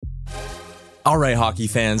All right, hockey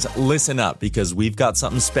fans, listen up because we've got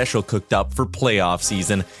something special cooked up for playoff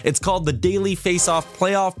season. It's called the Daily Face-Off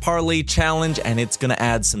Playoff Parlay Challenge, and it's going to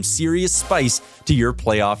add some serious spice to your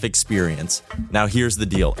playoff experience. Now, here's the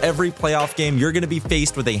deal. Every playoff game, you're going to be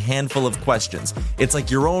faced with a handful of questions. It's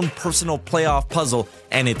like your own personal playoff puzzle,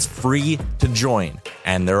 and it's free to join.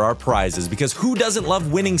 And there are prizes, because who doesn't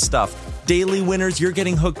love winning stuff? Daily winners, you're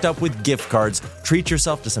getting hooked up with gift cards. Treat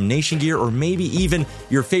yourself to some Nation gear or maybe even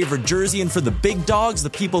your favorite jersey. And for the big dogs, the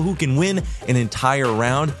people who can win an entire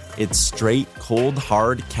round, it's straight, cold,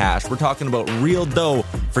 hard cash. We're talking about real dough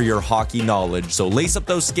for your hockey knowledge. So lace up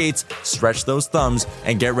those skates, stretch those thumbs,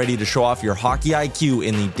 and get ready to show off your hockey IQ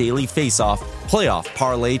in the Daily Face-Off Playoff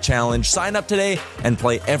Parlay Challenge. Sign up today and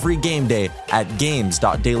play every game day at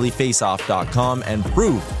games.dailyfaceoff.com and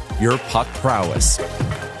prove your puck prowess.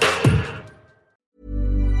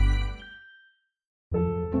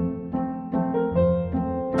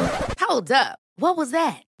 Hold up. What was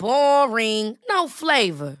that? Boring. No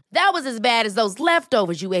flavor. That was as bad as those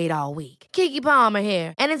leftovers you ate all week. Keke Palmer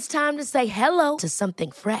here. And it's time to say hello to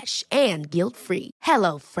something fresh and guilt-free.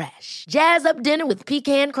 Hello Fresh. Jazz up dinner with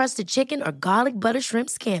pecan-crusted chicken or garlic butter shrimp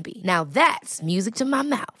scampi. Now that's music to my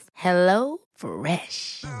mouth. Hello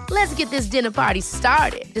Fresh. Let's get this dinner party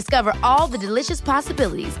started. Discover all the delicious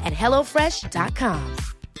possibilities at HelloFresh.com.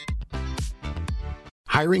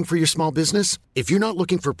 Hiring for your small business? If you're not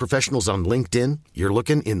looking for professionals on LinkedIn, you're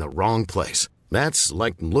looking in the wrong place. That's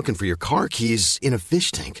like looking for your car keys in a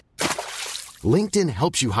fish tank. LinkedIn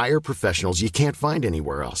helps you hire professionals you can't find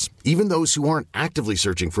anywhere else, even those who aren't actively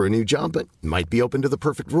searching for a new job but might be open to the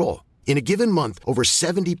perfect role. In a given month, over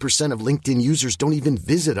 70% of LinkedIn users don't even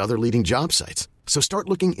visit other leading job sites. So start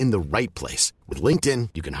looking in the right place. With LinkedIn,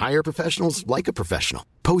 you can hire professionals like a professional.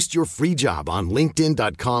 Post your free job on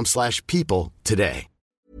linkedin.com/people today.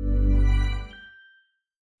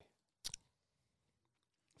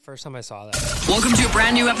 First time I saw that. Welcome to a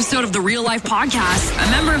brand new episode of the Real Life Podcast, a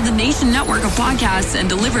member of the Nation Network of Podcasts and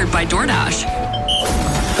delivered by DoorDash.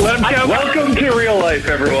 Welcome to Real Life,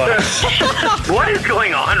 everyone. What is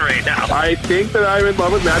going on right now? I think that I'm in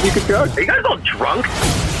love with Matthew Tkachuk. Are you guys all drunk?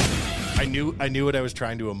 I knew what I was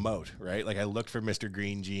trying to emote, right? Like I looked for Mr.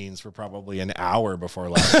 Green Jeans for probably an hour before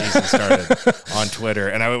last season started on Twitter.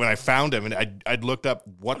 And when I found him, and I'd looked up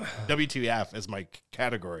what WTF as my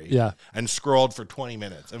category, Yeah. and scrolled for 20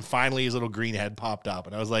 minutes. And finally his little green head popped up.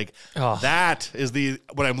 And I was like, that is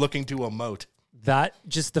what I'm looking to emote. That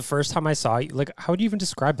just the first time I saw it, like, how would you even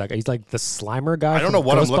describe that guy? He's like the Slimer guy. I don't know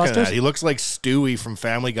what I'm looking Ghostbusters? at. He looks like Stewie from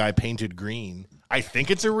Family Guy painted green. I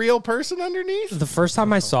think it's a real person underneath. The first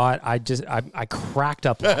time I saw it, I cracked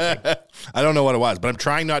up laughing. I don't know what it was, but I'm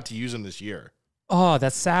trying not to use him this year. Oh,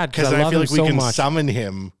 that's sad Because because I I love feel him like we so can much. summon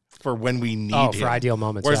him for when we need him. For ideal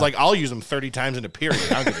moments. Whereas, yeah. like, I'll use him 30 times in a period.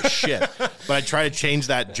 I don't give a shit. But I try to change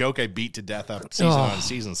that joke I beat to death up season on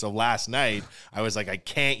season. So last night, I was like, I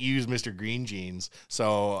can't use Mr. Green Jeans.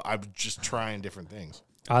 So I'm just trying different things.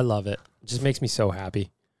 I love it. It just makes me so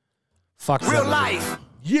happy. Fuck Real life.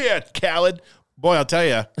 Yeah, Khaled. Boy, I'll tell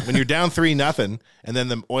you, when you're down 3-0 and then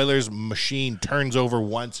the Oilers machine turns over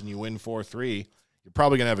once and you win 4-3, you're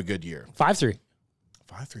probably going to have a good year. 5-3.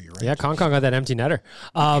 5-3, you're right. Yeah, Concon got that empty netter.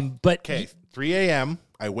 But Okay, 3 a.m.,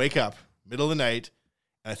 I wake up, middle of the night,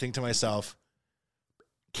 and I think to myself,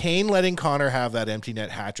 Kane letting Connor have that empty net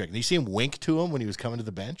hat trick. And you see him wink to him when he was coming to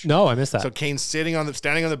the bench? No, I missed that. So Kane's standing on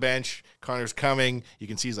the bench, Connor's coming, you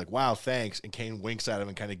can see he's like, wow, thanks, and Kane winks at him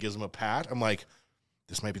and kind of gives him a pat. I'm like,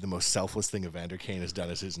 this might be the most selfless thing Evander Kane has done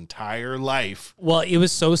his entire life. Well, it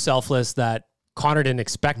was so selfless that Connor didn't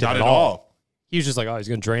expect it Not at at all. all. He was just like, oh, he's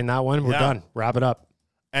going to drain that one. We're Yeah. done. Wrap it up.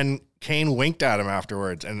 And Kane winked at him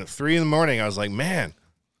afterwards. And at 3 a.m, I was like, man,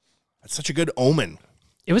 that's such a good omen.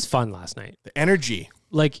 It was fun last night. The energy.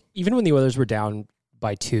 Like, even when the Oilers were down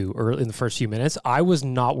by 2 or in the first few minutes, I was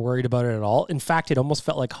not worried about it at all. In fact, it almost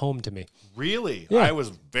felt like home to me. Really? Yeah. I was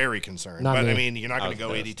very concerned. Not But, me. I mean, you're not going to go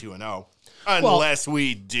 82-0 unless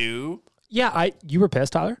we do. Yeah, you were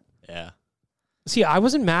pissed, Tyler? Yeah. See, I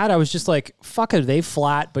wasn't mad. I was just like, fuck it, they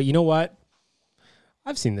flat. But you know what?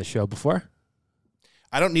 I've seen this show before.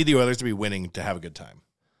 I don't need the Oilers to be winning to have a good time.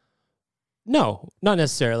 No, not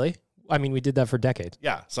necessarily. I mean, we did that for decades.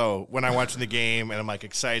 Yeah, so when I'm watching the game and I'm like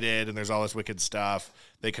excited and there's all this wicked stuff,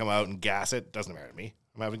 they come out and gas it. Doesn't matter to me.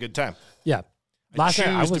 I'm having a good time. Yeah. I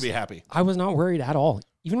choose to be happy. I was not worried at all.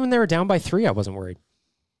 Even when they were down by 3, I wasn't worried.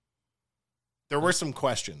 There were some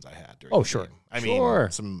questions I had during Oh, the sure. game. I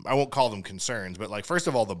mean, I won't call them concerns, but like, first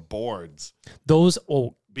of all, the boards Those,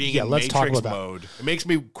 being yeah, in let's talk Matrix about that. mode, it makes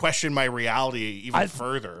me question my reality even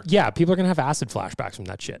further. Yeah, people are going to have acid flashbacks from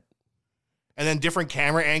that shit. And then different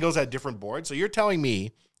camera angles at different boards. So you're telling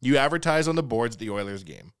me You advertise on the boards at the Oilers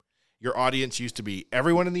game. Your audience used to be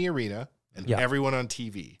everyone in the arena and everyone on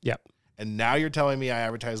TV. Yep. And now you're telling me I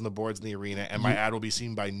advertise on the boards in the arena and my ad will be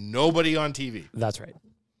seen by nobody on TV. That's right.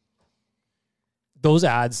 Those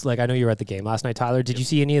ads, like I know you were at the game last night, Tyler. Did you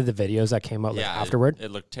see any of the videos that came out afterward?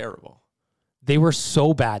 It looked terrible. They were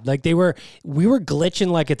so bad. Like we were glitching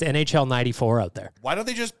like it's NHL 94 out there. Why don't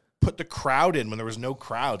they just put the crowd in when there was no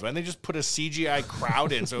crowds? Why don't they just put a CGI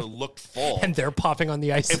crowd in so it looked full? And they're popping on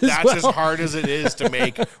the ice if that's as hard as it is to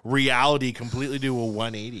make reality completely do a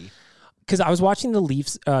 180. Because I was watching the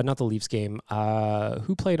Leafs, not the Leafs game.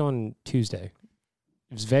 Who played on Tuesday?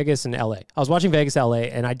 It was Vegas and LA. I was watching Vegas, LA,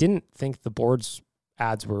 and I didn't think the boards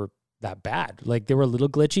ads were that bad. Like they were a little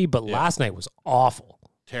glitchy, but last night was awful.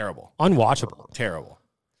 Terrible. Unwatchable. Terrible.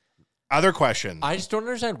 Other question. I just don't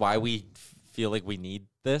understand why we feel like we need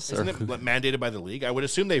this. Isn't it mandated by the league? I would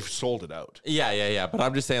assume they've sold it out. Yeah. But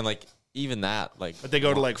I'm just saying, like, even that, like... But they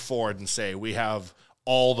go to, like, Ford and say, we have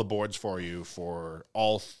all the boards for you for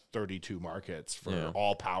all 32 markets for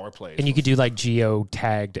all power plays. And you could do, like,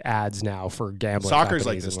 geo-tagged ads now for gambling. Soccer's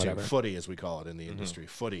like this, too. Footy, as we call it in the industry.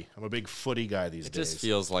 Footy. I'm a big footy guy these days. It just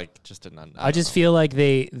feels like just an... I just feel like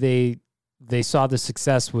they saw the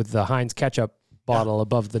success with the Heinz ketchup bottle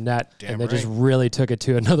above the net, and they just really took it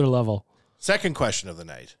to another level. Second question of the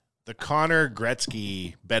night. The Connor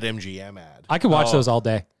Gretzky BetMGM ad. I could watch those all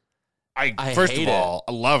day. I first of all,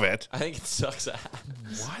 I love it. I think it sucks.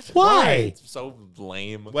 What? Why? It's so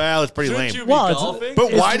lame. Well, it's pretty lame. You be golfing?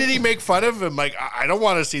 But why did he make fun of him? Like, I don't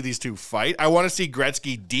want to see these two fight. I want to see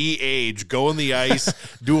Gretzky de-age, go on the ice,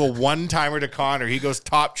 do a one-timer to Connor. He goes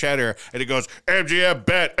top cheddar, and it goes, MGM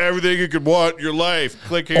bet everything you could want in your life.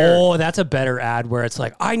 Click here. Oh, that's a better ad where it's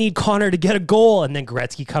like, I need Connor to get a goal, and then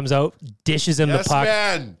Gretzky comes out, dishes him the puck.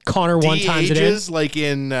 Man. Connor one-times it in. Like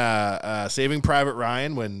in Saving Private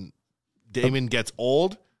Ryan when Damon gets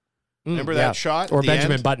old. Remember that shot? Or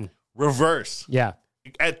Benjamin Button. Reverse. Yeah.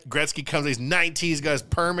 Gretzky comes, he's 19, he's got his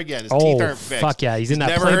perm again. His teeth aren't fixed. Fuck yeah. He's in that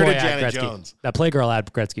never Playboy heard of ad, Janet Gretzky. Jones. That Playgirl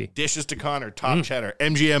ad, Gretzky. Dishes to Connor, top cheddar,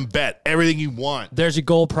 MGM bet, everything you want. There's your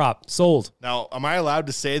goal prop. Sold. Now, am I allowed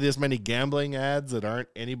to say this many gambling ads that aren't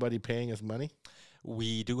anybody paying us money?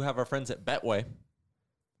 We do have our friends at Betway.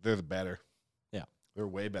 They're the better. Yeah. They're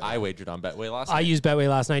way better. I wagered on Betway last night. I used Betway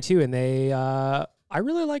last night too, and they, I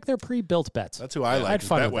really like their pre-built bets. That's who I like. I had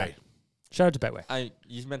fun Betway. with that. Shout out to Betway.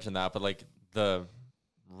 You mentioned that, but like the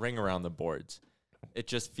ring around the boards, it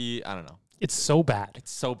just I don't know. It's so bad. It's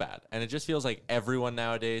so bad. And it just feels like everyone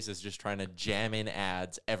nowadays is just trying to jam in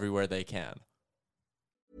ads everywhere they can.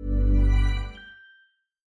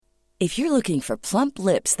 If you're looking for plump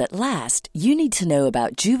lips that last, you need to know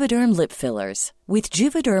about Juvederm lip fillers. With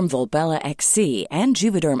Juvederm Volbella XC and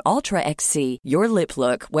Juvederm Ultra XC, your lip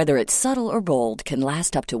look, whether it's subtle or bold, can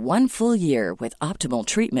last up to 1 full year with optimal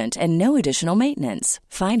treatment and no additional maintenance.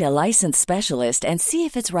 Find a licensed specialist and see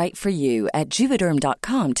if it's right for you at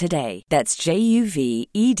Juvederm.com today. That's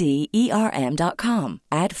JUVEDERM.com.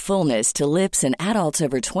 Add fullness to lips in adults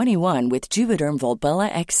over 21 with Juvederm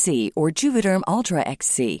Volbella XC or Juvederm Ultra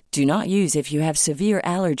XC. Do not use if you have severe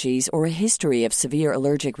allergies or a history of severe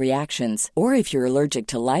allergic reactions, or if you're allergic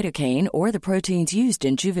to lidocaine or the proteins used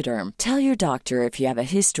in Juvederm. Tell your doctor if you have a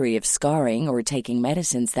history of scarring or taking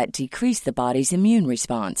medicines that decrease the body's immune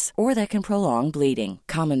response or that can prolong bleeding.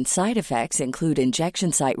 Common side effects include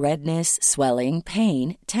injection site redness, swelling,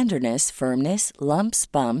 pain, tenderness, firmness, lumps,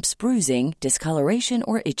 bumps, bruising, discoloration,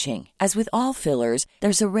 or itching. As with all fillers,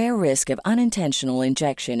 there's a rare risk of unintentional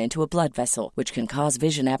injection into a blood vessel, which can cause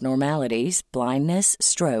vision abnormalities, blindness,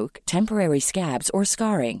 stroke, temporary scabs, or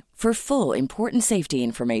scarring. For full, important safety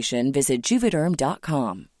information, visit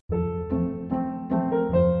Juvederm.com.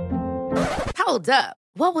 Hold up.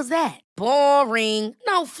 What was that? Boring.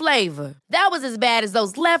 No flavor. That was as bad as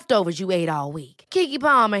those leftovers you ate all week. Keke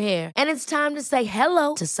Palmer here, and it's time to say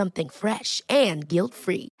hello to something fresh and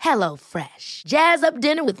guilt-free. Hello Fresh. Jazz up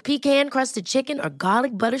dinner with pecan-crusted chicken or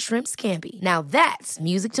garlic butter shrimp scampi. Now that's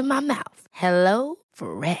music to my mouth. Hello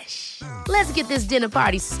Fresh. Let's get this dinner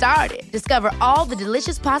party started. Discover all the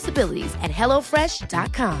delicious possibilities at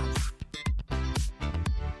HelloFresh.com.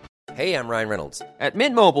 Hey, I'm Ryan Reynolds. At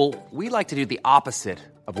Mint Mobile, we like to do the opposite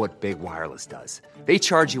of what Big Wireless does. They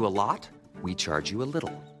charge you a lot, we charge you a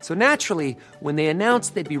little. So naturally, when they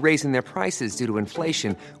announced they'd be raising their prices due to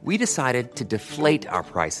inflation, we decided to deflate our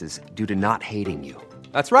prices due to not hating you.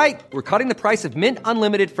 That's right. We're cutting the price of Mint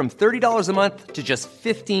Unlimited from $30 a month to just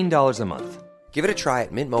 $15 a month. Give it a try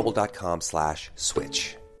at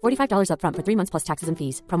mintmobile.com/switch. $45 up front for 3 months plus taxes and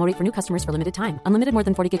fees. Promo rate for new customers for limited time. Unlimited more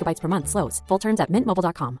than 40 gigabytes per month. Slows full terms at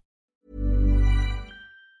mintmobile.com.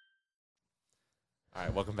 All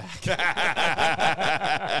right, welcome back.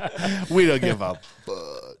 We don't give up.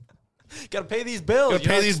 Gotta pay these bills. Gotta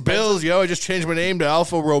pay these bills, yo. I just changed my name to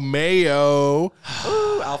Alfa Romeo.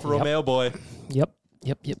 Ooh, Alfa Romeo boy. Yep.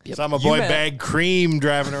 Saw my boy Bag Cream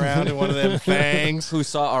driving around in one of them things. Who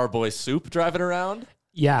saw our boy Soup driving around?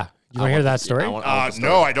 Yeah. You want to hear that story?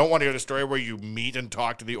 No, I don't want to hear the story where you meet and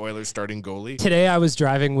talk to the Oilers starting goalie. Today I was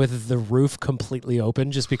driving with the roof completely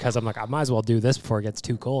open just because I'm like, I might as well do this before it gets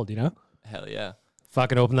too cold, you know? Hell yeah.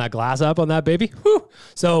 Fucking open that glass up on that baby. Whew.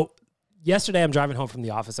 So yesterday I'm driving home from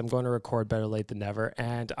the office. I'm going to record Better Late Than Never,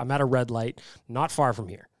 and I'm at a red light not far from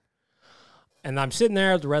here. And I'm sitting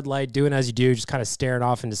there at the red light doing as you do, just kind of staring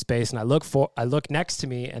off into space. And I look next to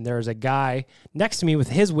me, and there's a guy next to me with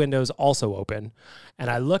his windows also open. And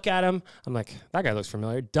I look at him. I'm like, that guy looks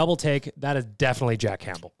familiar. Double take. That is definitely Jack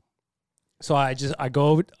Campbell. So I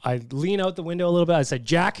lean out the window a little bit. I said,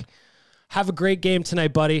 Jack, have a great game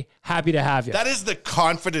tonight, buddy. Happy to have you. That is the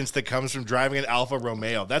confidence that comes from driving an Alfa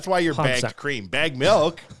Romeo. That's why you're 100%. Bagged Cream. Bagged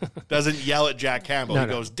Milk doesn't yell at Jack Campbell. No, he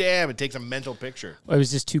goes, damn, it takes a mental picture. It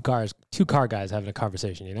was just two car guys having a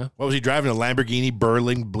conversation, you know? What was he driving? A Lamborghini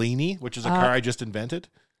Berling Bleeny, which is a car I just invented?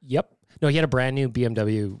 Yep. No, he had a brand new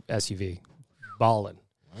BMW SUV. Ballin'.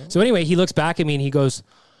 So anyway, he looks back at me and he goes,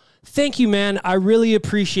 thank you, man. I really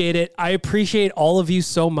appreciate it. I appreciate all of you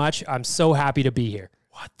so much. I'm so happy to be here.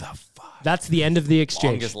 What the fuck? That's the end of the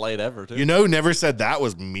exchange. Longest light ever, too. You know who never said that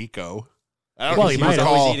was Miko. I don't Well, know he if might you have.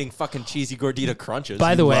 recall- Always eating fucking cheesy gordita crunches.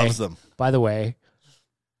 By the way, loves them.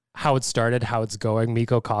 how it started, how it's going,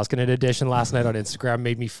 Miko Koskinen edition last night on Instagram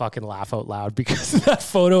made me fucking laugh out loud because of that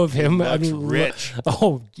photo of him. looks rich.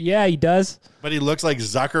 Oh, yeah, he does. But he looks like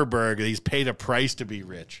Zuckerberg. He's paid a price to be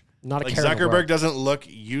rich. Not a like care in the Zuckerberg world. doesn't look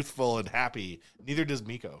youthful and happy. Neither does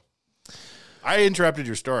Miko. I interrupted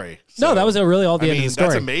your story. No, that was really all the end of the story.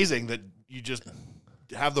 That's amazing that you just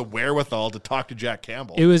have the wherewithal to talk to Jack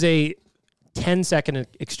Campbell. It was a 10-second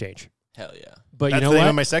exchange. Hell yeah. But That's you know the name what?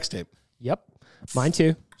 of my sex tape. Yep. Mine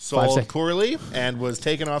too. 5 Sold seconds. poorly and was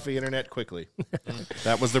taken off the internet quickly.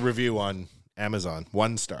 That was the review on Amazon.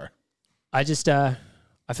 1 star. I just, I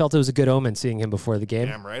felt it was a good omen seeing him before the game.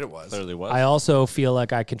 Damn right it was. Clearly was. I also feel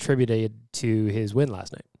like I contributed to his win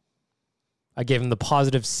last night. I gave him the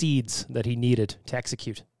positive seeds that he needed to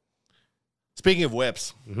execute. Speaking of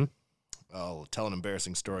whips, Mhm. I'll tell an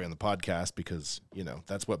embarrassing story on the podcast because, you know,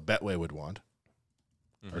 that's what Betway would want.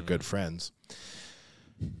 Our good friends.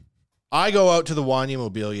 I go out to the Wanye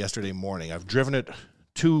Mobile yesterday morning. I've driven it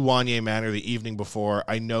to Wanye Manor the evening before.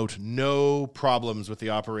 I note no problems with the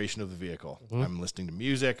operation of the vehicle. I'm listening to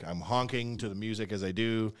music. I'm honking to the music as I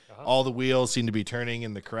do. All the wheels seem to be turning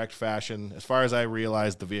in the correct fashion. As far as I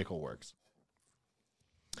realize, the vehicle works.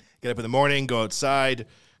 Get up in the morning, go outside,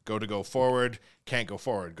 go forward, can't go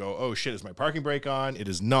forward. Go, oh shit, is my parking brake on? It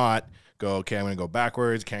is not. Go, okay, I'm going to go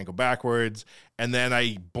backwards, can't go backwards. And then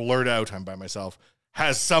I blurt out, I'm by myself,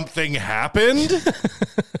 has something happened?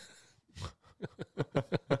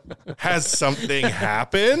 Has something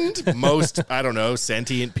happened? Most, I don't know,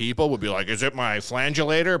 sentient people would be like, is it my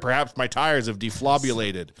flangulator? Perhaps my tires have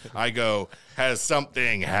deflobulated. I go, has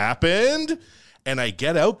something happened? And I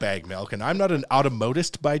get out Bag Milk, and I'm not an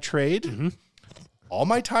automotivist by trade. All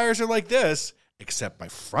my tires are like this, except my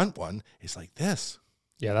front one is like this.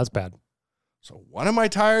 Yeah, that's bad. So one of my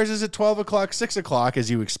tires is at 12 o'clock, 6 o'clock, as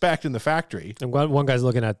you expect in the factory. And one guy's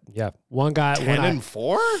looking at, one guy. 10 and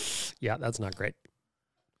 4? Yeah, that's not great.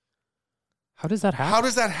 How does that happen? How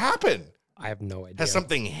does that happen? I have no idea. Has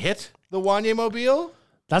something hit the Wanye Mobile?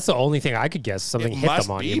 That's the only thing I could guess. Something It hit must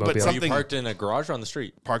them on be, you. but You something- parked in a garage or on the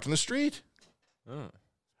street? Parked in the street. Oh.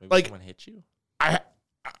 Maybe Like- someone hit you? I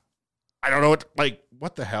don't know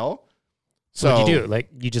what the hell? So What'd you do? Like,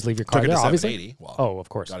 you just leave your car took it there, to obviously? 780. Well, Oh, of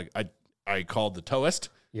course. I called the towist.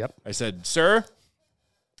 Yep. I said, sir,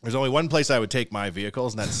 there's only one place I would take my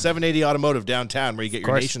vehicles, and that's 780 Automotive downtown, where you get your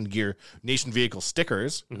course. Nation Vehicle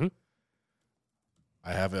stickers. Mhm.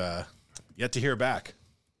 I have yet to hear back.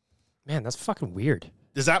 Man, that's fucking weird.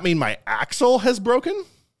 Does that mean my axle has broken?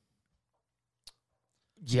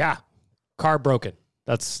 Yeah. Car broken.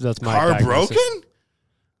 That's my Car diagnosis. broken?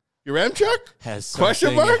 Your M truck? Has Question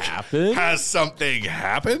something mark? happened? Has something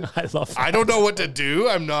happened? I love that. I don't know what to do.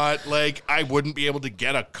 I'm not I wouldn't be able to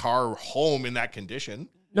get a car home in that condition.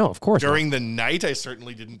 No, of course During the night, I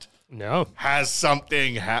certainly didn't. not. No. Has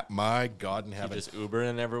something happened? My God in You heaven. just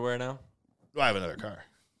Ubering everywhere now? I have another car.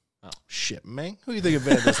 Oh. Shit, man. Who do you think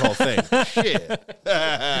invented this whole thing? Shit.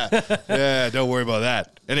 Yeah, don't worry about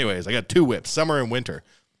that. Anyways, I got 2 whips, summer and winter.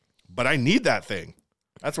 But I need that thing.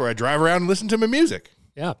 That's where I drive around and listen to my music.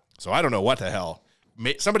 Yeah. So I don't know what the hell.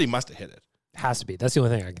 Somebody must have hit it. Has to be. That's the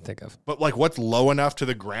only thing I can think of. But like, what's low enough to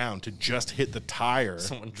the ground to just hit the tire?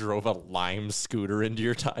 Someone drove a Lime scooter into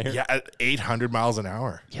your tire. Yeah, at 800 miles an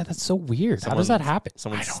hour. Yeah, that's so weird. How does that happen?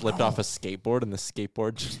 Someone slipped off a skateboard and the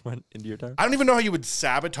skateboard just went into your tire. I don't even know how you would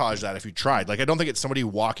sabotage that if you tried. Like, I don't think it's somebody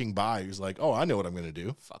walking by who's like, "Oh, I know what I'm going to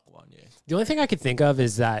do." Fuck Wanye. The only thing I could think of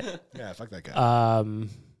is that Yeah, fuck that guy.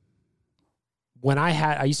 when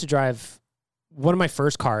I used to drive one of my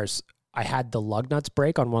first cars, I had the lug nuts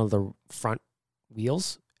break on one of the front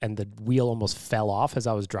wheels, and the wheel almost fell off as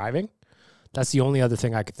I was driving. That's the only other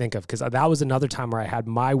thing I could think of, because that was another time where I had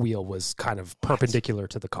my wheel was kind of perpendicular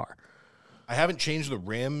to the car. I haven't changed the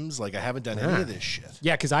rims. Like, I haven't done any of this shit.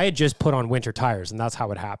 Yeah, because I had just put on winter tires, and that's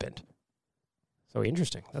how it happened. So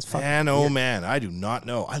interesting. That's fucking Man, oh weird. man, I do not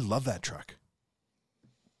know. I love that truck.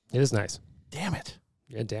 It is nice. Damn it.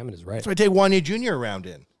 Yeah, damn it is right. That's why I take Wanye Jr. around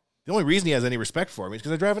in. The only reason he has any respect for me is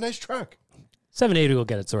because I drive a nice truck. 780 will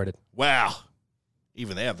get it sorted. Wow.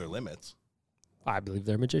 Even they have their limits. I believe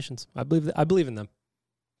they're magicians. I believe in them.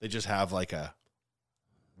 They just have like a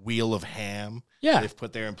wheel of ham they've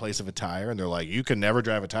put there in place of a tire, and they're like, you can never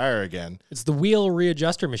drive a tire again. It's the wheel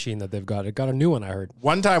readjuster machine that they've got. It got a new one, I heard.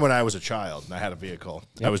 One time when I was a child and I had a vehicle,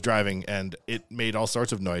 I was driving and it made all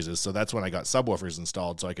sorts of noises. So that's when I got subwoofers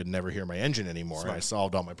installed so I could never hear my engine anymore. And I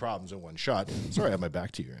solved all my problems in one shot. Sorry, I have my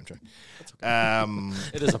back to you,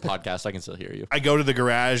 Amtrak. It is a podcast. I can still hear you. I go to the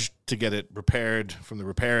garage to get it repaired from the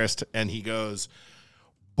repairist, and he goes,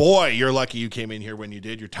 "Boy, you're lucky you came in here when you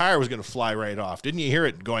did. Your tire was going to fly right off. Didn't you hear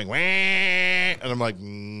it going, wah?" And I'm like,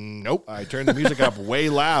 nope. I turned the music up way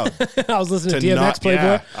loud. I was listening to DMX Playboy.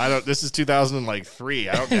 Yeah, I don't. This is 2003.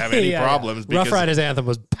 I don't have any problems. Rough because Riders anthem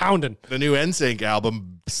was pounding. The new NSYNC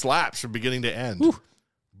album slaps from beginning to end. Whew.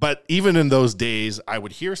 But even in those days, I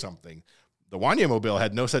would hear something. The Wanye Mobile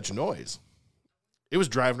had no such noise. It was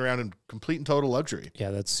driving around in complete and total luxury.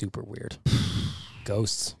 Yeah, that's super weird.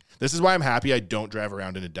 Ghosts. This is why I'm happy I don't drive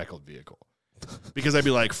around in a deckled vehicle. Because I'd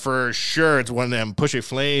be like, for sure, it's one of them Pushy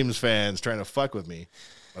Flames fans trying to fuck with me.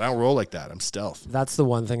 But I don't roll like that. I'm stealth. That's the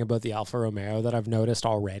one thing about the Alfa Romeo that I've noticed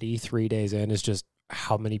already 3 days in is just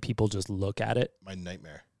how many people just look at it. My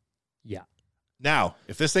nightmare. Yeah. Now,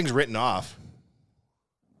 if this thing's written off,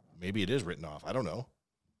 maybe it is written off. I don't know.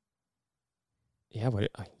 Yeah.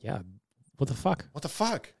 What the fuck? What the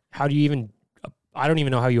fuck? How do you even... I don't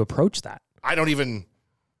even know how you approach that. I don't even...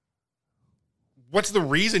 What's the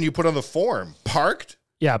reason you put on the form? Parked?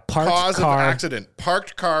 Yeah, parked Cause car. of accident.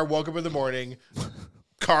 Parked car, woke up in the morning,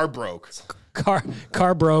 car broke.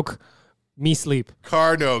 Car broke, me sleep.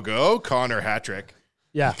 Car no-go, Connor hat trick.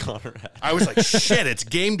 Yeah. I was like, shit, it's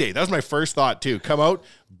game day. That was my first thought, too. Come out,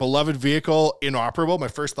 beloved vehicle, inoperable. My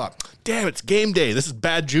first thought, damn, it's game day. This is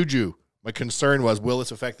bad juju. My concern was, will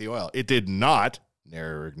this affect the oil? It did not.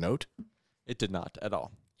 Narrow note. It did not at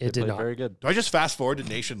all. It did not. Very good. Do I just fast forward to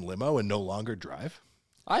Nation Limo and no longer drive?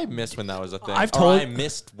 I missed when that was a thing. I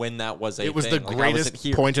missed when that was a thing. It was the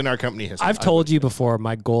greatest point in our company history. I've told you before,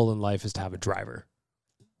 my goal in life is to have a driver.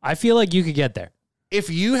 I feel like you could get there. If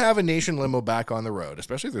you have a Nation Limo back on the road,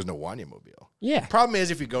 especially if there's no Wanye Mobile. Yeah. Problem is,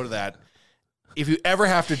 if you go to that, if you ever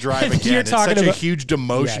have to drive again, it's such a huge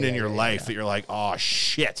demotion in your life that you're like, oh,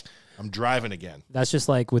 shit, I'm driving again. That's just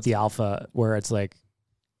like with the Alpha, where it's like,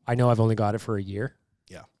 I know I've only got it for a year.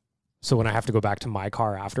 Yeah. So when I have to go back to my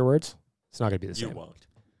car afterwards, it's not going to be the same. You won't.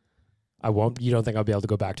 I won't. You don't think I'll be able to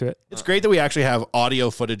go back to it? It's great that we actually have audio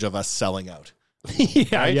footage of us selling out.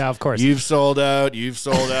 Yeah, right? yeah, of course. You've sold out. You've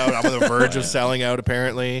sold out. I'm on the verge of selling out,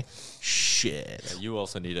 apparently. Shit. Yeah, you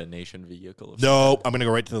also need a Nation vehicle. No, I'm going to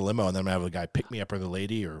go right to the limo, and then I'm going to have a guy pick me up, or the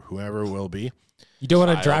lady, or whoever it will be. You don't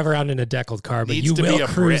want to drive around in a deckled car, but you will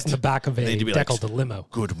cruise in the back of a deckled limo.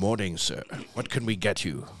 Good morning, sir. What can we get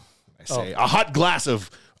you? I say, a hot glass of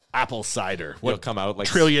apple cider. He'll come out like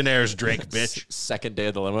trillionaires drink, bitch. Second day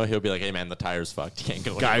of the limo, he'll be like, "Hey man, the tire's fucked. You can't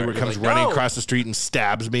go." Guy anywhere." comes like, running "No!" across the street and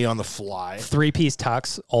stabs me on the fly. 3-piece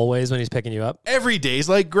tux always when he's picking you up. Every day's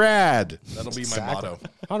like grad. That'll be my motto.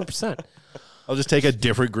 100%. I'll just take a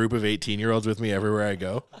different group of 18-year-olds with me everywhere I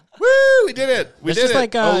go. Woo! We did it. We did just it.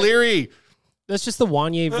 like, O'Leary. That's just the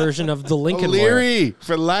Wanye version of the Lincoln O'Leary lawyer.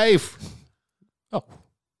 for life. Oh.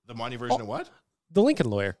 The Wanye version of what? The Lincoln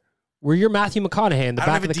lawyer. Where you're Matthew McConaughey in the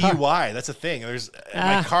back of the car. I don't have a DUI. That's the thing.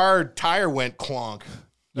 My car tire went clonk.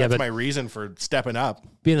 That's my reason for stepping up.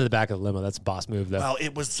 Being in the back of the limo, that's a boss move, though. Well,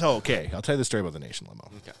 it was so okay. I'll tell you the story about the Nation limo.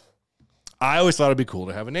 Okay. I always thought it'd be cool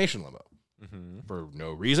to have a Nation limo. Mm-hmm. For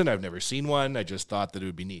no reason. I've never seen one. I just thought that it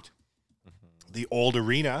would be neat. Mm-hmm. The old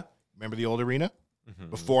arena. Remember the old arena? Mm-hmm.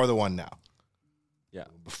 Before the one now. Yeah.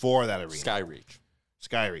 Before that arena.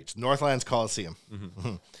 Skyreach. Northlands Coliseum.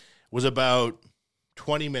 Mm-hmm. Was about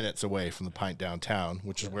 20 minutes away from the Pint downtown,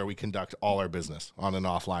 which is where we conduct all our business on and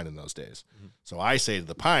offline in those days. So I say to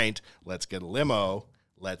the Pint, let's get a limo.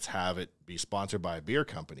 Let's have it be sponsored by a beer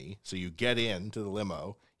company. So you get into the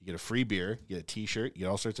limo, you get a free beer, you get a T-shirt, you get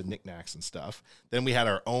all sorts of knickknacks and stuff. Then we had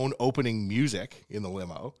our own opening music in the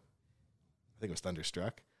limo. I think it was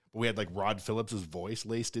Thunderstruck. But we had like Rod Phillips' voice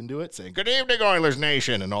laced into it saying, "Good evening, Oilers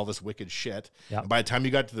Nation," and all this wicked shit. Yep. And by the time you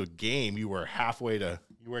got to the game, you were halfway to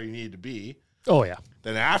where you needed to be. Oh, yeah.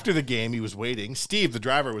 Then after the game, he was waiting. Steve, the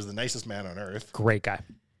driver, was the nicest man on earth. Great guy.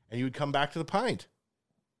 And you would come back to the Pint.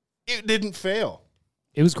 It didn't fail.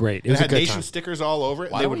 It was great. It was had a good Nation time. stickers all over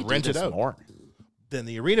it. Why And they don't would we rent do it this out. more? Then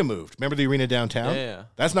the arena moved. Remember the arena downtown? Yeah.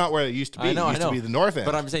 That's not where it used to be. I know, it used I know. to be the north end.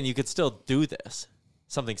 But I'm saying you could still do this.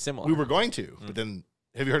 Something similar. We were going to, but then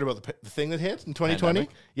have you heard about the thing that hit in 2020? Pandemic?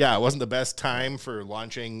 Yeah, it wasn't the best time for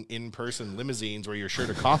launching in-person limousines where you're sure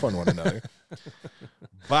to cough on one another.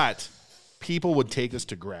 But people would take this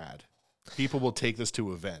to grad. People will take this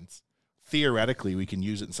to events. Theoretically, we can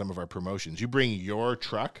use it in some of our promotions. You bring your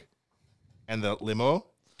truck and the limo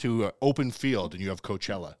to an open field and you have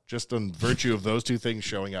Coachella, just on virtue of those two things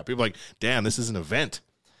showing up. People are like, damn, this is an event.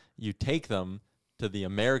 You take them to the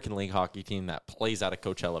American League hockey team that plays out of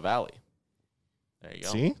Coachella Valley. There you go.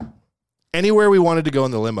 See? Anywhere we wanted to go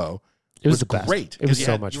in the limo, It was the best. great. It was 'Cause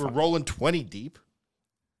so much You fun. were rolling 20 deep.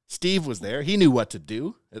 Steve was there. He knew what to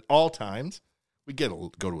do at all times. We'd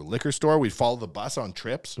go to a liquor store. We'd follow the bus on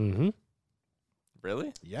trips. Mm-hmm.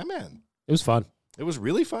 Really? Yeah, man. It was fun. It was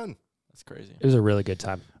really fun. That's crazy. It was a really good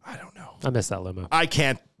time. I don't know. I miss that limo.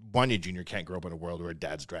 Wanya Jr. can't grow up in a world where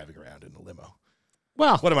dad's driving around in a limo.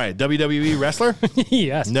 Well, What am I, a WWE wrestler?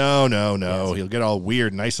 yes. No. He'll get all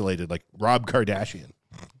weird and isolated like Rob Kardashian.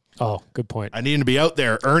 Oh, good point. I need him to be out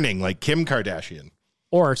there earning like Kim Kardashian.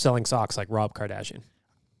 Or selling socks like Rob Kardashian.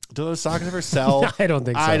 Do those socks ever sell? I don't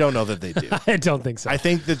think so. I don't know that they do. I don't think so. I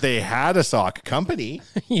think that they had a sock company,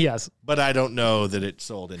 yes. but I don't know that it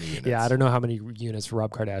sold any units. Yeah, I don't know how many units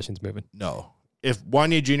Rob Kardashian's moving. No. If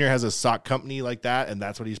Wanya Jr. has a sock company like that and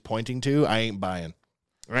that's what he's pointing to, I ain't buying.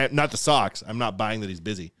 Right? Not the socks. I'm not buying that he's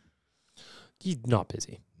busy. He's not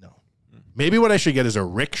busy. No. Maybe what I should get is a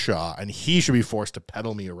rickshaw and he should be forced to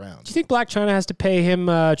pedal me around. Do you think Black China has to pay him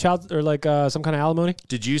child or like some kind of alimony?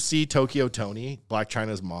 Did you see Tokyo Tony, Black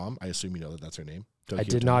China's mom? I assume you know that that's her name. I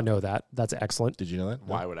did not know that. That's excellent. Did you know that?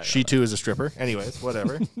 Why would I know She that? too is a stripper. Anyways,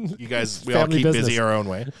 whatever. You guys, we all Family keep business. busy our own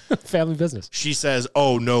way. Family business. She says,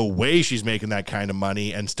 "Oh, no way she's making that kind of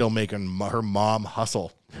money and still making her mom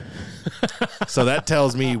hustle." So that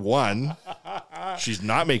tells me, one, she's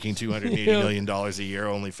not making $280 million a year,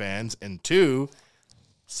 OnlyFans, and two,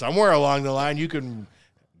 somewhere along the line, you can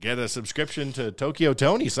get a subscription to Tokyo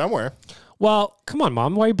Tony somewhere. Well, come on,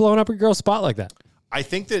 Mom. Why are you blowing up your girl's spot like that? I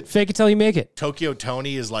think that Fake it till you make it. Tokyo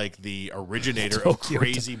Tony is like the originator of Tokyo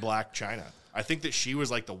crazy Black China. I think that she was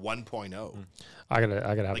like the 1.0. I gotta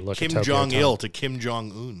have Like a look Kim at Tokyo Jong-il to Kim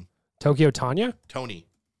Jong-un. Tokyo Tanya? Tony.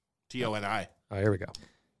 T-O-N-I. Oh, here we go.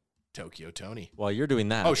 Tokyo Tony. While you're doing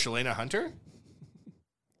that. Oh, Shalana Hunter?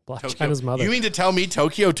 Black Tokyo. China's mother. You mean to tell me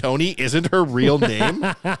Tokyo Tony isn't her real name?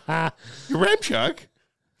 You're right, Chuck.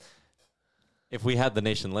 If we had the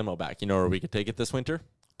Nation limo back, you know where we could take it this winter?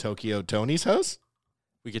 Tokyo Tony's house?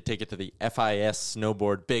 We could take it to the FIS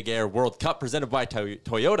Snowboard Big Air World Cup presented by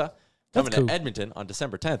Toyota. That's Coming cool. to Edmonton on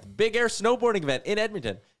December 10th. Big Air snowboarding event in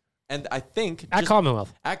Edmonton. And I think... At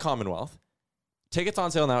Commonwealth. At Commonwealth. Tickets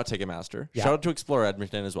on sale now at Ticketmaster. Yeah. Shout out to Explore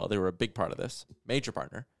Edmonton as well. They were a big part of this. Major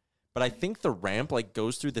partner. But I think the ramp like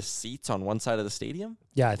goes through the seats on one side of the stadium.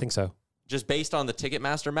 Yeah, I think so. Just based on the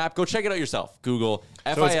Ticketmaster map. Go check it out yourself. Google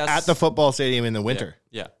FIS. So it's at the football stadium in the winter.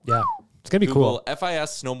 Yeah. Yeah. It's going to be Google cool.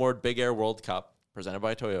 FIS Snowboard Big Air World Cup presented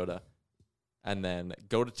by Toyota. And then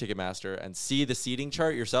go to Ticketmaster and see the seating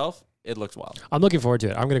chart yourself. It looks wild. I'm looking forward to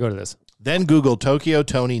it. I'm going to go to this. Then Google Tokyo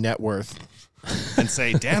Tony net worth and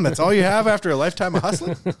say, damn, that's all you have after a lifetime of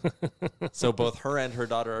hustling? So both her and her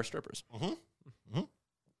daughter are strippers.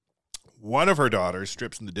 One of her daughters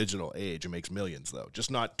strips in the digital age and makes millions, though.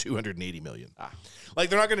 Just not 280 million. Like,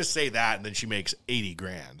 they're not going to say that and then she makes 80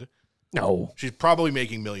 grand. No. She's probably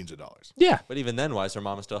making millions of dollars. Yeah. But even then, why is her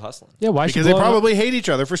mom still hustling? Yeah, why is she Because they blowing up? probably hate each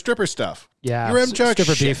other for stripper stuff. Yeah. You rem Chuck?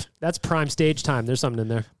 Stripper Shit. beef. That's prime stage time. There's something in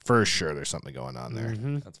there. For sure, there's something going on there.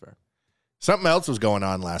 That's fair. Something else was going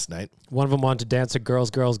on last night. One of them wanted to dance to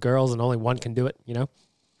Girls, Girls, Girls, and only one can do it, you know?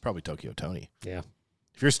 Probably Tokyo Tony. Yeah.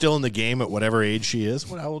 If you're still in the game at whatever age she is,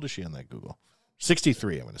 how old is she on that Google?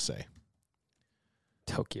 63, I'm going to say.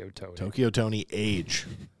 Tokyo Tony. Tokyo Tony age.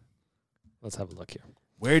 Let's have a look here.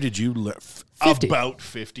 Where did you live? 50. About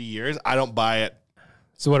 50 years. I don't buy it.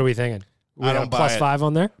 So what are we thinking? We I got don't a buy plus it. 5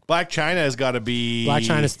 on there? Black China has got to be... Black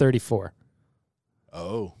China's 34.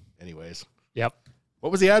 Oh, anyways. Yep.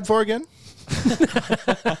 What was the ad for again?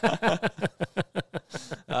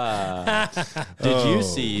 Did you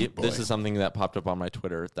see, this is something that popped up on my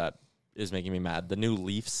Twitter that is making me mad. The new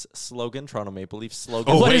Leafs slogan, Toronto Maple Leafs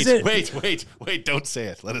slogan. Oh, What wait, is it? wait, don't say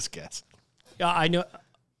it. Let us guess. Yeah, I know.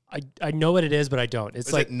 I know what it is, but I don't. It's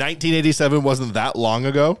Is like it 1987 wasn't that long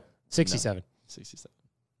ago? 67. 67.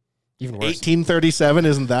 Even worse. 1837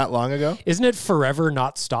 isn't that long ago? Isn't it forever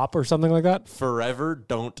not stop or something like that? Forever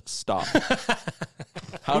don't stop.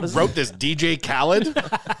 Who wrote this? DJ Khaled?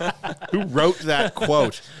 Who wrote that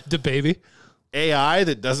quote? The baby. AI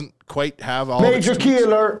that doesn't quite have all Major key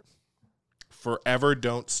alert. Forever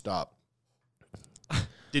don't stop.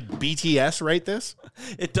 Did BTS write this?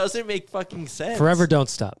 It doesn't make fucking sense. Forever don't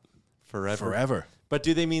stop. Forever. But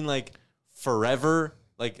do they mean like forever?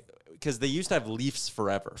 Like, because they used to have Leafs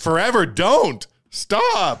forever. Forever don't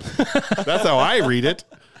stop. That's how I read it.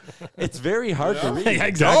 It's very hard to read. Yeah,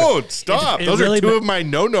 Don't stop. It Those really are two of my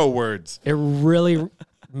no words. It really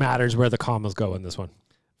matters where the commas go in this one.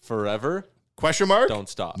 Forever Question mark? don't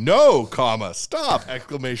stop. No, comma, stop,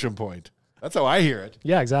 exclamation point. That's how I hear it.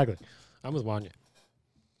 Yeah, exactly. I'm with Wanya.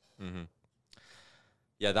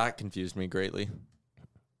 Yeah, that confused me greatly. Can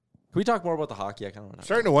we talk more about the hockey? I kind of want to.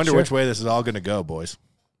 Starting to wonder which way this is all going to go, boys.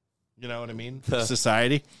 You know what I mean?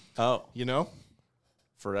 Society. Oh, You know?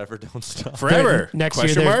 forever don't stop. Forever. Next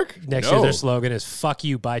Question year, mark? Next No. year, their slogan is "Fuck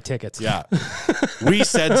you, buy tickets." Yeah. We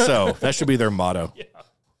said so. That should be their motto. Yeah.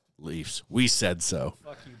 Leafs. We said so.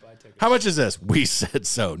 Fuck you, buy tickets. How much is this? We said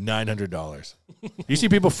so. $900. You see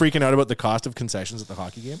people freaking out about the cost of concessions at the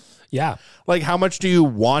hockey game? Yeah. Like, how much do you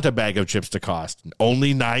want a bag of chips to cost?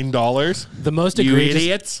 Only $9? The most You egregious.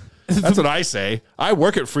 idiots. That's what I say. I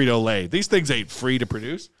work at Frito-Lay. These things ain't free to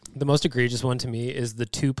produce. The most egregious one to me is the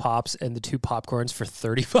 2 pops and the 2 popcorns for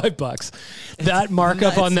 $35. That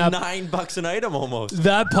markup on that $9 an item almost.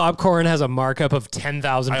 that popcorn has a markup of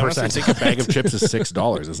 10,000%. I honestly think a bag of chips is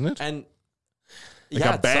 $6, isn't it? And Like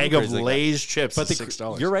yeah, a it's bag some of crazy like Lay's chips But is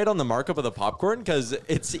 $6. you're right on the markup of the popcorn because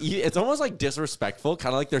it's almost like disrespectful,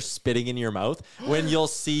 kind of like they're spitting in your mouth when you'll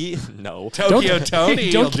see Tokyo Tony,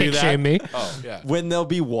 Don't will do kick that. shame me. Oh, yeah. when they'll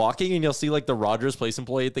be walking and you'll see like the Rogers Place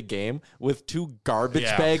employee at the game with 2 garbage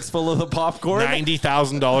Yeah. bags full of the popcorn.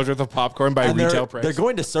 $90,000 worth of popcorn by And retail price. They're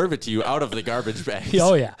going to serve it to you out of the garbage bags.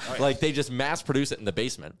 Oh, yeah. Like they just mass produce it in the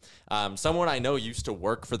basement. Someone I know used to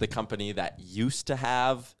work for the company that used to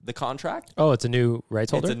have the contract. Oh, it's a new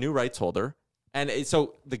rights holder? It's a new rights holder. And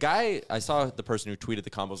so the guy, I saw the person who tweeted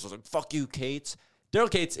the combos was like, fuck you, Cates. Daryl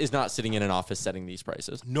Cates is not sitting in an office setting these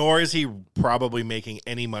prices. Nor is he probably making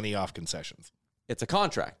any money off concessions. It's a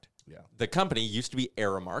contract. Yeah. The company used to be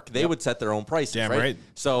Aramark. They would set their own prices, Damn right? right.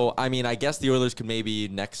 So, I mean, I guess the Oilers could maybe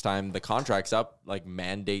next time the contract's up, like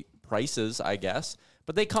mandate prices, I guess.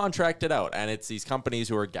 But they contract it out, and it's these companies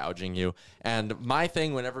who are gouging you. And my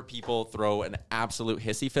thing, whenever people throw an absolute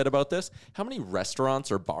hissy fit about this, how many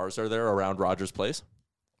restaurants or bars are there around Rogers Place?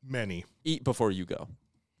 Many. Eat before you go.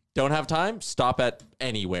 Don't have time? Stop at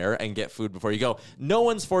anywhere and get food before you go. No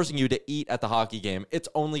one's forcing you to eat at the hockey game. It's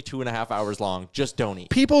only 2.5 hours long. Just don't eat.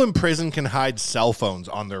 People in prison can hide cell phones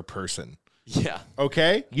on their person. Yeah.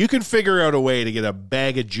 Okay? You can figure out a way to get a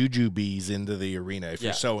bag of jujubes into the arena if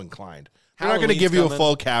you're so inclined. They're not going to Halloween's give you a coming.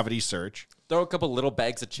 full cavity search. Throw a couple little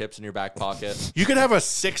bags of chips in your back pocket. You could have a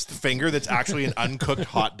 6th finger that's actually an uncooked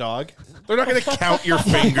hot dog. They're not going to count your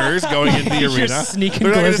fingers going into the You're arena. sneaking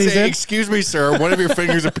They're not going to glissies say, in? "Excuse me, sir, one of your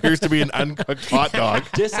fingers appears to be an uncooked hot dog."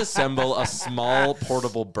 Disassemble a small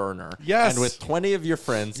portable burner. Yes. And with 20 of your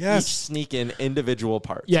friends, Yes. each sneak in individual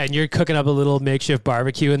parts. Yeah, and you're cooking up a little makeshift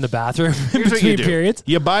barbecue in the bathroom in Here's what you between do. periods.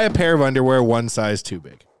 You buy a pair of underwear one size too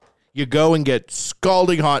big. You go and get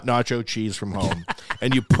scalding hot nacho cheese from home,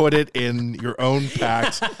 and you put it in your own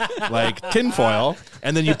packed, like, tinfoil,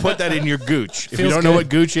 and then you put that in your gooch. If you Feels don't know good. what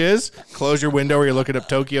gooch is, close your window where you're looking up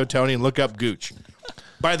Tokyo Tony and look up gooch.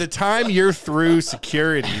 By the time you're through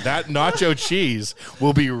security, that nacho cheese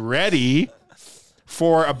will be ready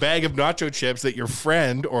for a bag of nacho chips that your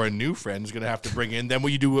friend or a new friend is going to have to bring in. Then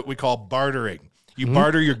you do what we call bartering. You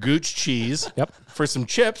barter your gooch cheese for some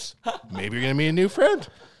chips. Maybe you're going to meet a new friend.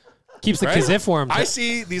 Keeps the Right? kazif warm. I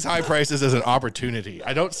see these high prices as an opportunity.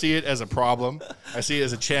 I don't see it as a problem. I see it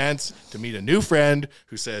as a chance to meet a new friend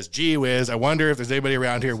who says, "Gee whiz, I wonder if there's anybody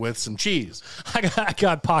around here with some cheese." I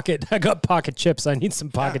got pocket chips. I need some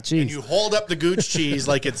pocket cheese. And you hold up the gooch cheese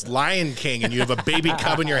like it's Lion King and you have a baby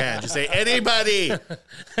cub in your hand. You say, "Anybody?"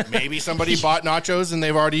 Maybe somebody bought nachos and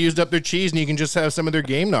they've already used up their cheese and you can just have some of their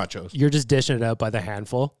game nachos. You're just dishing it out by the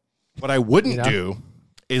handful. What I wouldn't You know? do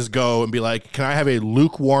is go and be like, can I have a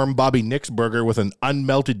lukewarm Bobby Nix burger with an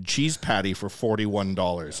unmelted cheese patty for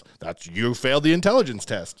 $41? You failed the intelligence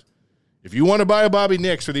test. If you want to buy a Bobby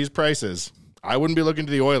Nix for these prices, I wouldn't be looking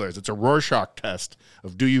to the Oilers. It's a Rorschach test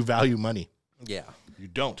of do you value money? Yeah. You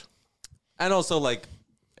don't. And also, like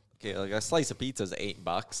a slice of pizza is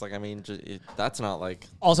 $8. Like, I mean, that's not like.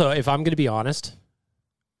 Also, if I'm going to be honest,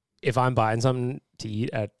 if I'm buying something to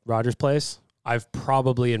eat at Rogers Place, I've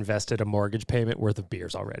probably invested a mortgage payment worth of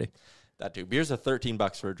beers already. That too. Beers are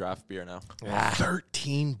 $13 for a draft beer now.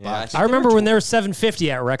 $13. Yeah, I remember when they were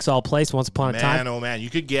 $7.50 at Rexall Place once upon a time. Man, oh man,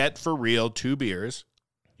 you could get for real 2 beers.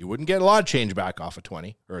 You wouldn't get a lot of change back off a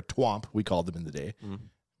 20 or a twomp, we called them in the day.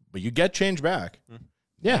 But you get change back.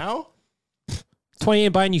 Yeah. Now? 20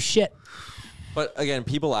 ain't buying you shit. But again,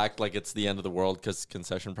 people act like it's the end of the world because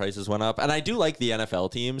concession prices went up. And I do like the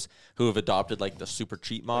NFL teams who have adopted like the super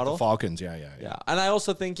cheap model. Like the Falcons, yeah. And I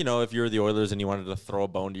also think, if you're the Oilers and you wanted to throw a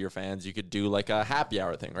bone to your fans, you could do like a happy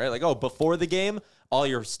hour thing, right? Like, before the game, all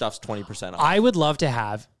your stuff's 20% off. I would love to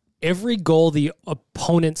have every goal the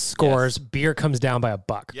opponent scores, beer comes down by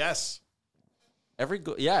 $1. Yes. Every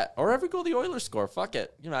goal the Oilers score. Fuck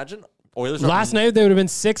it. Can you imagine? Oilers last night they would have been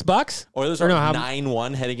 $6. Oilers are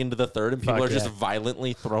 9-1 heading into the third, and people are just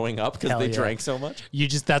violently throwing up because they drank so much.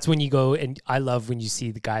 That's when you go, and I love when you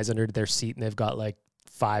see the guys under their seat and they've got like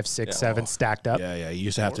 5, 6, 7 stacked up. Yeah. You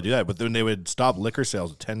used to have to do that, but then they would stop liquor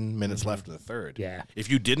sales with 10 minutes left in the third. Yeah. If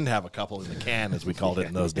you didn't have a couple in the can, as we called it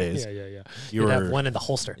in those days. Yeah. You You'd were have one in the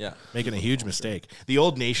holster. Yeah. Making a huge mistake. The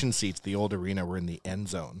old Nation seats, the old arena, were in the end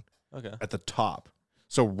zone. Okay. At the top.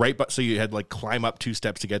 So so you had like climb up 2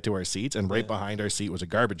 steps to get to our seats, and right behind our seat was a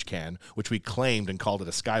garbage can, which we claimed and called it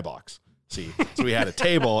a skybox. See, so we had a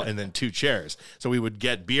table and then 2 chairs. So we would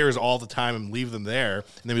get beers all the time and leave them there,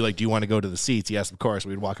 and then be like, "Do you want to go to the seats?" Yes, of course.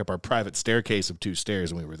 We'd walk up our private staircase of 2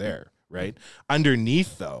 stairs, and we were there. Right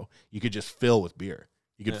underneath, though, you could just fill with beer.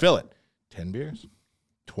 You could fill it 10 beers,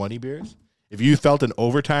 20 beers. If you felt an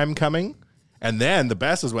overtime coming. And then the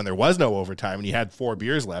best is when there was no overtime and you had 4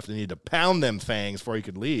 beers left and you had to pound them fangs before you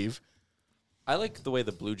could leave. I like the way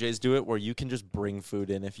the Blue Jays do it where you can just bring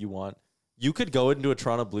food in if you want. You could go into a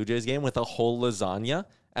Toronto Blue Jays game with a whole lasagna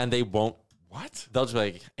and they won't. What? They'll just be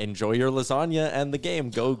like, enjoy your lasagna and the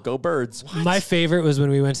game. Go Birds. What? My favorite was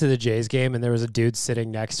when we went to the Jays game and there was a dude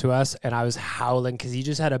sitting next to us and I was howling because he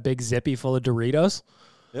just had a big zippy full of Doritos.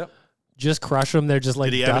 Yep. Just crush them. They're just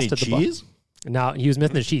like did he dust have any at cheese? No, he was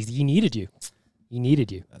missing the cheese. He needed you.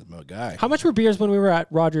 That's my guy. How much were beers when we were at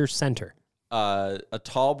Rogers Center? A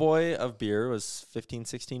tall boy of beer was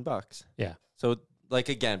 $15-$16. Yeah. So, like,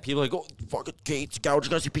 again, people are like, fucking Gates, gouge,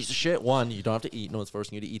 you piece of shit. One, you don't have to eat. No one's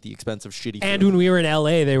forcing you to eat the expensive, shitty food. And when we were in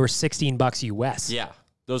LA, they were $16 US. Yeah.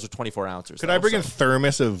 Those are 24 ounces. Could I bring a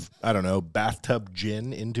thermos of, I don't know, bathtub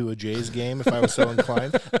gin into a Jays game if I was so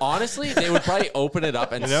inclined? Honestly, they would probably open it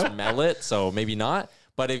up and smell it, so maybe not.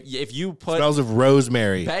 But if you put... Smells of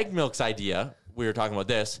rosemary. Bag Milk's idea, we were talking about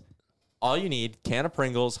this, all you need, can of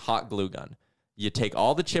Pringles, hot glue gun. You take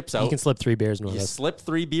all the chips out. You can slip 3 beers in one of You those. slip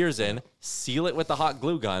 3 beers in, seal it with the hot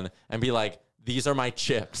glue gun, and be like, these are my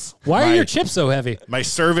chips. Why are your chips so heavy? My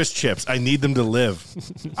service chips. I need them to live.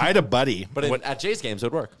 I had a buddy. But at Jay's games, it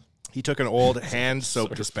would work. He took an old hand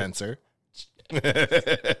soap dispenser.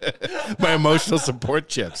 My emotional support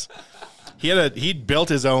chips. He'd built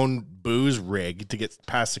his own booze rig to get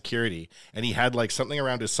past security, and he had like something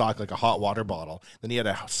around his sock, like a hot water bottle. Then he had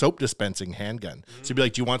a soap dispensing handgun. So he'd be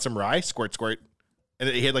like, "Do you want some rye?" Squirt, squirt. And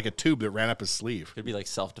he had like a tube that ran up his sleeve. Could be like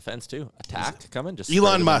self-defense too. Attack coming. Just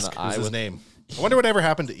Elon Musk was his name. I wonder whatever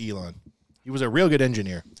happened to Elon. He was a real good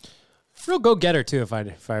engineer. Real go-getter too, if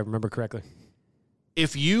I remember correctly.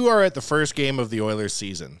 If you are at the first game of the Oilers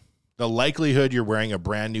season, the likelihood you're wearing a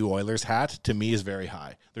brand new Oilers hat, to me, is very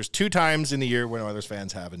high. There's 2 times in the year when Oilers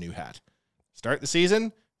fans have a new hat. Start the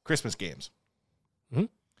season, Christmas games. Mm-hmm.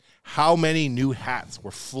 How many new hats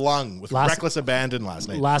were flung with reckless abandon last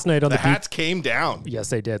night? Last night on the hats came down.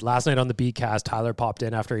 Yes, they did. Last night on the Beatcast, Tyler popped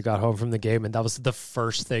in after he got home from the game, and that was the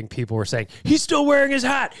first thing people were saying. He's still wearing his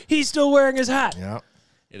hat. He's still wearing his hat. Yeah.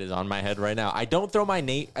 It is on my head right now. I don't throw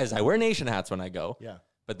my as I wear Nation hats when I go. Yeah.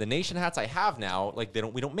 But the Nation hats I have now, like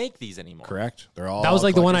we don't make these anymore. Correct. They're all. That was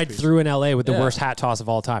like the one I collector's threw in LA with the worst hat toss of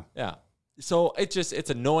all time. Yeah. So it's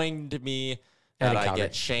annoying to me that And in I Calgary.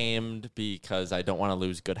 get shamed because I don't want to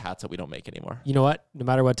lose good hats that we don't make anymore. You know what? No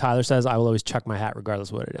matter what Tyler says, I will always chuck my hat regardless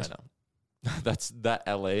of what it is. I know. That's that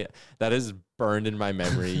LA. That is burned in my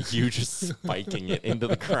memory. You just spiking it into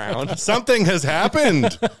the ground. Something has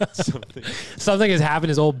happened. Something has happened.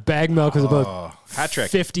 His old bag milk was about hat trick.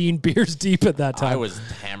 15 beers deep at that time. I was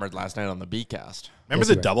hammered last night on the Beatcast. Remember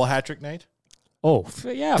the double hat trick night? Oh,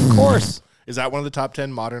 yeah, of course. Is that one of the top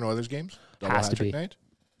 10 modern Oilers games? Double Has to hat-trick be. night?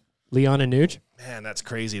 Leon and Nuge. Man, that's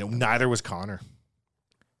crazy. No, neither was Connor.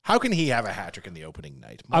 How can he have a hat trick in the opening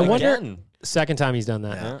night? I wonder. Again. Second time he's done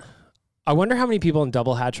that. Yeah. I wonder how many people in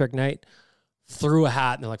double hat trick night threw a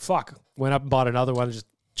hat and they're like, "Fuck!" Went up and bought another one and just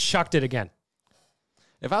chucked it again.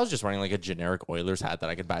 If I was just wearing like a generic Oilers hat that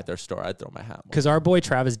I could buy at their store, I'd throw my hat. Because our boy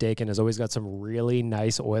Travis Dakin has always got some really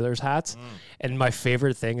nice Oilers hats. And my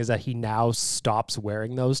favorite thing is that he now stops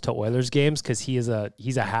wearing those to Oilers games because he's a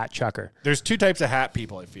hat chucker. There's two types of hat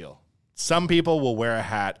people, I feel. Some people will wear a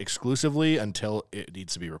hat exclusively until it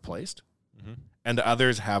needs to be replaced. And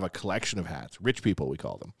others have a collection of hats. Rich people, we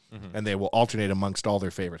call them. And they will alternate amongst all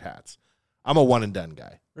their favorite hats. I'm a one and done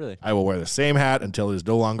guy. Really? I will wear the same hat until it is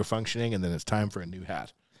no longer functioning, and then it's time for a new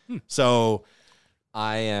hat. So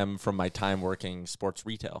I am, from my time working sports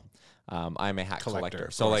retail, I'm a hat collector.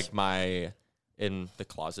 So like in the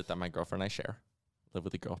closet that my girlfriend and I share, live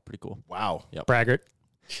with a girl, pretty cool. Wow. Yep. Braggart.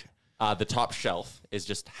 The top shelf is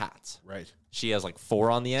just hats. Right. She has like 4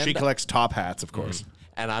 on the end. She collects top hats, of course.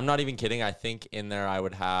 And I'm not even kidding. I think in there I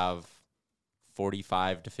would have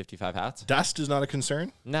 45 to 55 hats. Dust is not a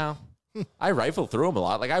concern? No. I rifle through them a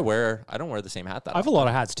lot. Like I don't wear the same hat that I have a lot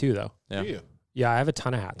of hats too, though. Yeah. Do you? Yeah, I have a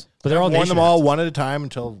ton of hats, but they're all worn nation them all hats. one at a time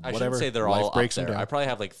until I whatever shouldn't say they're life all breaks up them there. down. I probably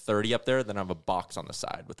have like 30 up there. Then I have a box on the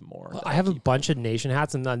side with more. that I have a keep. bunch of nation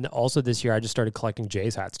hats, and then also this year I just started collecting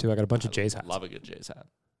Jays hats too. I got a bunch of Jays hats. Love a good Jays hat.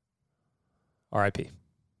 R.I.P.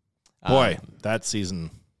 Boy, that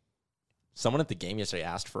season. Someone at the game yesterday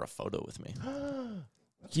asked for a photo with me.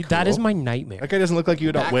 That is my nightmare. That guy doesn't look like you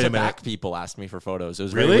would. Wait a minute. Back people asked me for photos. It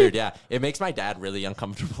was Really? really weird. Yeah, it makes my dad really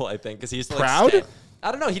uncomfortable. I think because he's like Proud?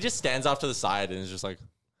 I don't know. He just stands off to the side and is just like,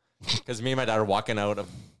 because me and my dad are walking out of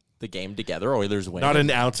the game together. Oilers win. Not an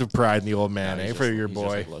ounce of pride in the old man, He's for just- your he's just,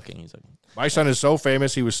 boy. like, looking. He's like, My son is so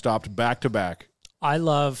famous, he was stopped back to back. I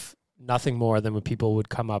love nothing more than when people would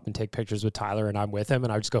come up and take pictures with Tyler and I'm with him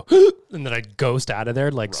and I just go, and then I'd ghost out of there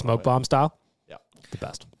like smoke bomb style. yeah. The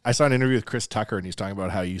best. I saw an interview with Chris Tucker, and he's talking about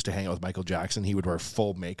how he used to hang out with Michael Jackson. He would wear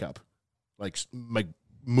full makeup, like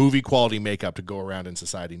movie quality makeup to go around in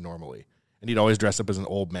society normally. And he'd always dress up as an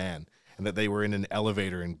old man. And that they were in an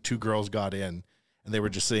elevator and 2 girls got in and they were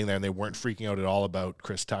just sitting there and they weren't freaking out at all about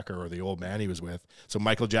Chris Tucker or the old man he was with. So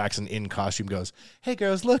Michael Jackson in costume goes, "Hey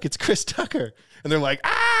girls, look, it's Chris Tucker." And they're like,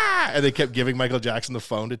 "Ah!" And they kept giving Michael Jackson the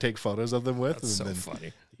phone to take photos of them with. That's and so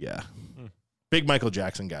funny. Yeah. Big Michael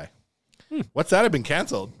Jackson guy. What's that? I've been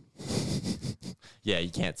canceled. Yeah, you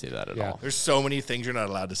can't say that at all. There's so many things you're not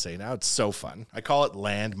allowed to say now. It's so fun. I call it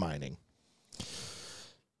land mining.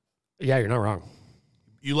 Yeah, you're not wrong.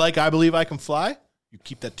 You like I Believe I Can Fly? You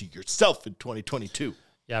keep that to yourself in 2022.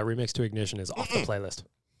 Yeah, Remix to Ignition is off the playlist.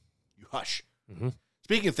 You hush.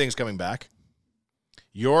 Speaking of things coming back,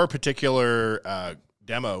 your particular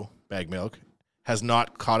demo, Bag Milk, has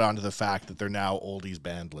not caught on to the fact that they're now oldies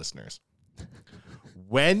band listeners.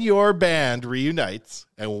 When your band reunites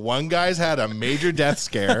and one guy's had a major death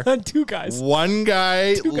scare, Two guys. one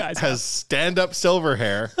guy Two guys has stand-up silver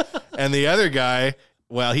hair, and the other guy,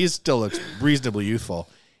 well, he still looks reasonably youthful.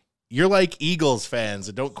 You're like Eagles fans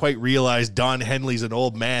that don't quite realize Don Henley's an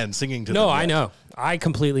old man singing to them. No, yet. I know. I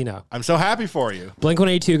completely know. I'm so happy for you.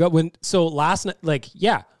 Blink-182 got last night, like,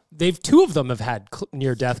 yeah, they've 2 of them have had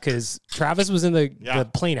near death because Travis was in the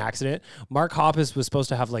plane accident. Mark Hoppus was supposed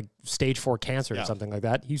to have like stage 4 cancer or something like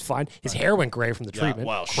that. He's fine. His hair went gray from the treatment.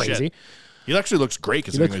 Well, crazy. shit. He actually looks great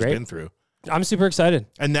considering what he's great. been through. I'm super excited.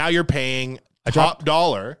 And now you're paying top dropped-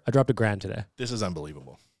 dollar. I dropped $1,000 today. This is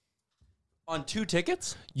unbelievable. On 2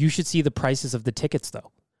 tickets? You should see the prices of the tickets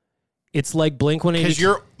though. It's like Blink-182. Because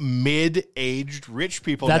you're mid-aged rich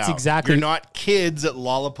people That's now. exactly- You're not kids at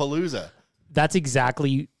Lollapalooza. That's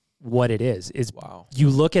exactly what it is. Wow. You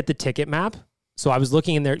look at the ticket map. So I was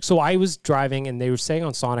looking in there. So I was driving and they were saying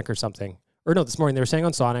on Sonic or something. Or no, this morning they were saying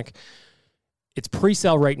on Sonic, it's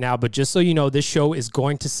pre-sale right now, but just so you know, this show is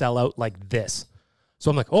going to sell out like this. So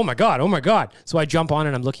I'm like, oh my God. So I jump on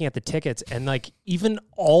and I'm looking at the tickets and like even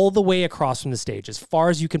all the way across from the stage, as far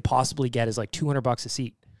as you can possibly get is like $200 a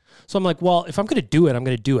seat. So I'm like, well, if I'm going to do it, I'm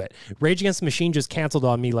going to do it. Rage Against the Machine just canceled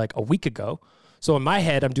on me like a week ago. So in my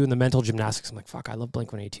head, I'm doing the mental gymnastics. I'm like, fuck, I love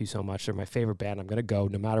Blink-182 so much. They're my favorite band. I'm going to go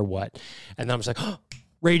no matter what. And then I'm just like, oh,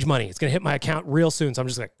 Rage money. It's going to hit my account real soon. So I'm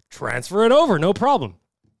just like, transfer it over. No problem.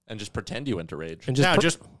 And just pretend you went to Rage. And Now,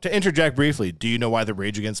 just to interject briefly, do you know why the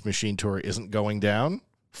Rage Against the Machine tour isn't going down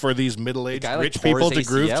for these middle-aged The guy, like, rich tore people his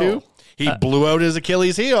to groove ACL. to? He blew out his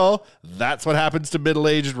Achilles heel. That's what happens to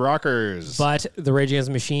middle-aged rockers. But the Rage Against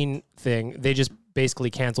the Machine thing, they just basically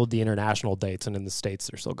canceled the international dates. And in the States,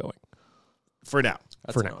 they're still going. For now.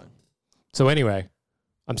 That's for now. annoying. So anyway,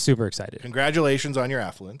 I'm super excited. Congratulations on your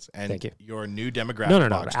affluence and Thank you. your new demographic. No,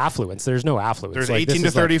 box. affluence. There's no affluence. There's Like, 18 this to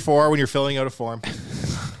is 34 when you're filling out a form.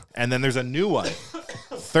 And then there's a new one,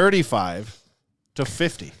 35 to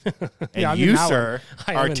 50. And Yeah, I'm you, in that sir, one.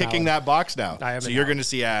 I are am in ticking that that box now. I am So in you're that going to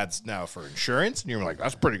see ads now for insurance. And you're like,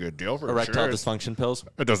 that's a pretty good deal for Erectile insurance. dysfunction pills.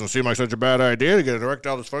 It doesn't seem like such a bad idea to get an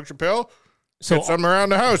erectile dysfunction pill. So Get some around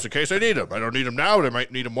the house in case I need them. I don't need them now, but I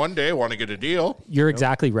might need them one day. I want to get a deal. You're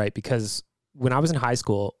exactly right, because when I was in high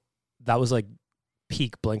school, that was like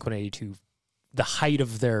peak Blink-182, the height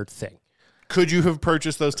of their thing. Could you have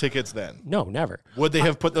purchased those tickets then? No, never. Would they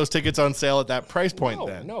have put those tickets on sale at that price point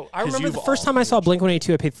then? No. I 'Cause remember you've the first time I saw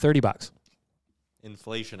Blink-182, I paid $30.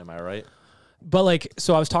 Inflation, am I right? But like,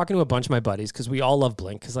 so I was talking to a bunch of my buddies because we all love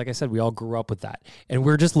Blink, because like I said, we all grew up with that. And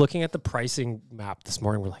we're just looking at the pricing map this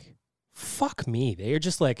morning. We're like, fuck me. They are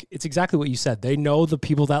just like, it's exactly what you said. They know the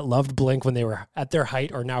people that loved Blink when they were at their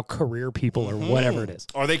height are now career people or whatever it is.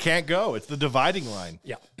 Or they can't go. It's the dividing line.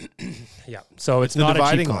 Yeah. Yeah. So it's the not a cheap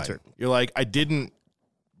dividing concert. line. You're like, I didn't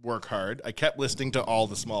work hard. I kept listening to all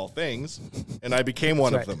the small things, and I became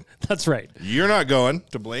one That's of right. them. That's right. You're not going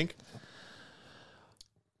to Blink.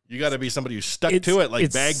 You got to be somebody who stuck to it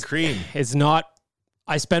like bagged cream. It's not,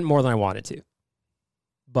 I spent more than I wanted to,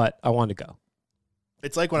 but I wanted to go.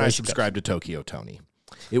 It's like when I subscribed to Tokyo Tony.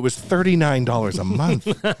 It was $39 a month,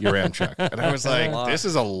 your Amtrak. And I was like, this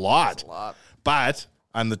is a lot. But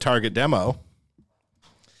I'm the target demo.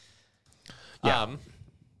 Yeah.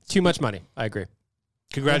 Too much money. I agree.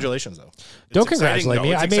 Congratulations, though. Don't congratulate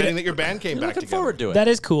me. It's I made exciting it. that your band came back Looking together. forward to it. That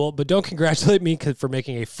is cool, but don't congratulate me for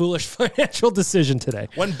making a foolish financial decision today.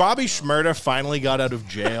 When Bobby Shmurda finally got out of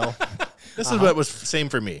jail, this is what was same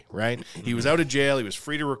for me, right? He was out of jail. He was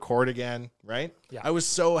free to record again, right? Yeah. I was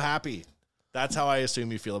so happy. That's how I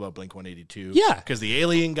assume you feel about Blink-182. Yeah. Because the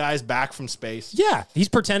alien guy's back from space. Yeah, he's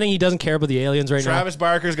pretending he doesn't care about the aliens right Travis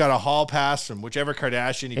Barker's got a hall pass from whichever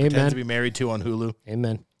Kardashian he Amen. pretends to be married to on Hulu. now.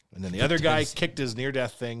 Amen. And then the other guy kicked his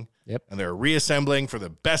near-death thing. Yep. And they're reassembling for the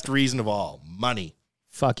best reason of all, money.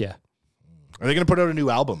 Fuck yeah. Are they going to put out a new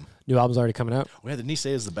album? New album's already coming out, Oh, yeah, didn't he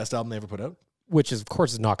say it's the best album they ever put out? which is, of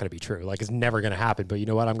course, is not going to be true. Like, it's never going to happen, but you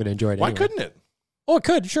know what? I'm going to enjoy it Why anyway. couldn't it? Oh, it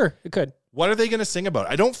could. Sure, it could. What are they going to sing about?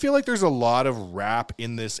 I don't feel like there's a lot of rap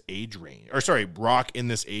in this age range. Or sorry, rock in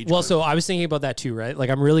this age Well, group. so I was thinking about that too, right? Like,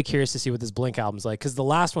 I'm really curious to see what this Blink album's like, because the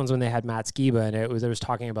last ones when they had Matt Skiba and it was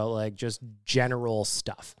talking about like just general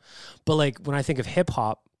stuff. But like when I think of hip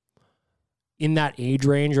hop in that age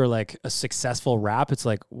range or like a successful rap, it's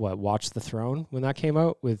like what Watch the Throne when that came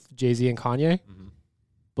out with Jay-Z and Kanye. Mm-hmm.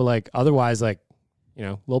 But like otherwise, like, you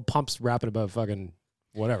know, Lil Pump's rapping about fucking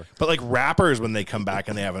whatever. But like rappers, when they come back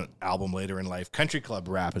and they have an album later in life, Country Club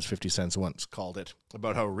Rap, as 50 Cent once called it,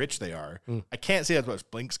 about how rich they are. I can't see that's what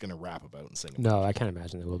Blink's going to rap about and sing about. No, I can't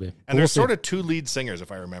imagine they will be. And there's sort of two lead singers,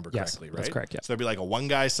 if I remember Yes, correctly, right? that's correct, yeah. So there'll be like a one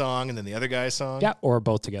guy song and then the other guy's song. Yeah, or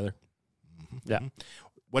both together. Yeah.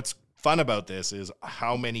 What's fun about this is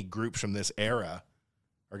how many groups from this era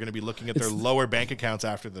are going to be looking at their lower bank accounts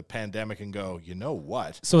after the pandemic and go, you know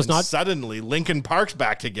what? So it's And not- suddenly Linkin Park's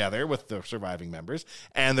back together with the surviving members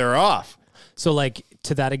and they're off. So like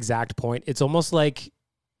to that exact point, it's almost like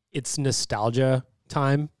it's nostalgia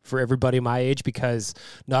time for everybody my age, because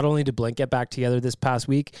not only did Blink get back together this past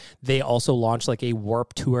week, they also launched like a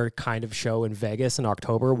Warped Tour kind of show in Vegas in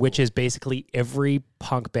October, which is basically every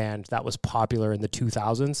punk band that was popular in the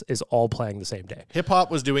 2000s is all playing the same day. Hip hop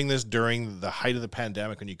was doing this during the height of the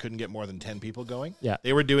pandemic when you couldn't get more than 10 people going. Yeah.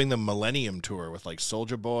 They were doing the Millennium Tour with like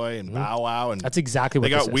Soulja Boy and Bow Wow. And That's exactly what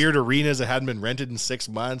they this got is. weird arenas that hadn't been rented in 6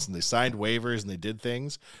 months and they signed waivers and they did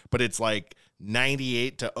things. But it's like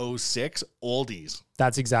 98 to 06 oldies.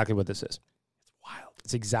 That's exactly what this is. It's wild.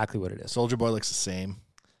 It's exactly what it is. Soulja Boy looks the same.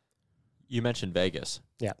 You mentioned Vegas.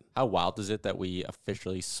 Yeah. How wild is it that we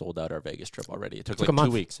officially sold out our Vegas trip already? It took Took like a month.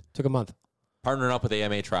 2 weeks. Took a month. Partnering up with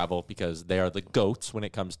AMA Travel because they are the GOATs when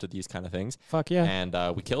it comes to these kind of things. Fuck yeah.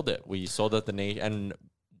 And we killed it. We sold out the nation. And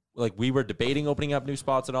like we were debating opening up new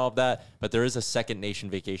spots and all of that, but there is a second nation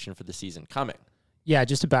vacation for the season coming. Yeah,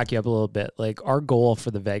 just to back you up a little bit, like our goal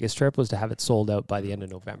for the Vegas trip was to have it sold out by the end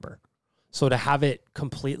of November. So to have it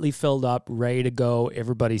completely filled up, ready to go,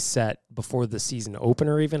 everybody's set before the season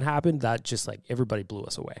opener even happened, that just like everybody blew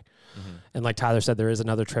us away. Mm-hmm. And like Tyler said, there is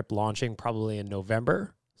another trip launching probably in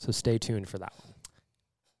November. So stay tuned for that one.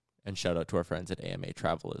 And shout out to our friends at AMA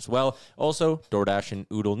Travel as well. Also, DoorDash and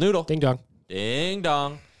Oodle Noodle. Ding dong. Ding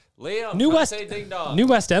dong. Liam, New come West, say ding dong. New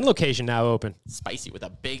West End location now open. Spicy with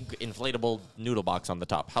a big inflatable noodle box on the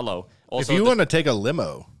top. Hello. Also, if you want to take a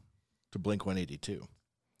limo to Blink-182,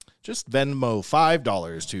 Just Venmo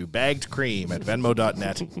 $5 to Bagged Cream at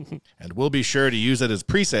Venmo.net. And we'll be sure to use it as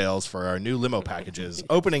pre-sales for our new limo packages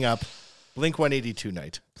opening up Blink-182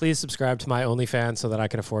 night. Please subscribe to my OnlyFans so that I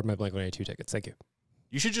can afford my Blink-182 tickets. Thank you.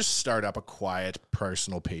 You should just start up a quiet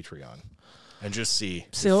personal Patreon and just see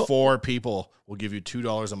So- if 4 people will give you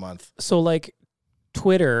 $2 a month. So like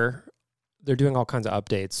Twitter, they're doing all kinds of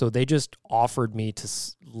updates. So they just offered me to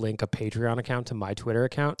link a Patreon account to my Twitter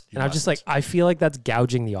account. And I'm just like, I feel like that's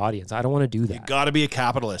gouging the audience. I don't want to do that. You got to be a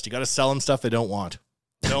capitalist. You got to sell them stuff they don't want.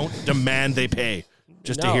 Don't demand they pay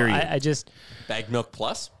just to hear you. I just... Bag Milk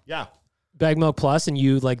Plus? Yeah. Bag Milk Plus, and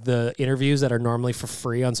you like the interviews that are normally for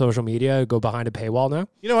free on social media go behind a paywall now?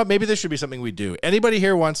 You know what? Maybe this should be something we do. Anybody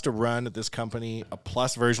here wants to run at this company a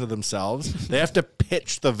plus version of themselves, they have to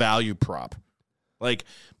pitch the value prop. Like,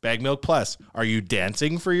 Bag Milk Plus, are you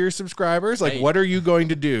dancing for your subscribers? Like, what are you going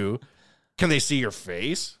to do? Can they see your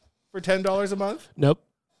face for $10 a month? Nope.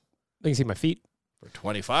 They can see my feet. For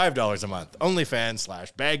 $25 a month.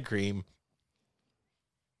 OnlyFans/Bag Cream.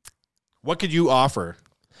 What could you offer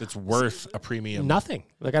that's worth a premium? Nothing.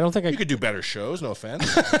 Like, I don't think You could do better shows, no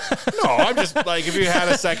offense. No, I'm just like, if you had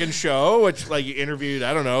a second show, which like you interviewed,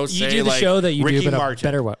 I don't know, say you do the like show that you Ricky do, but Martin. a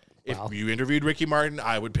better what? If you interviewed Ricky Martin,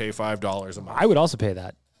 I would pay $5 a month. I would also pay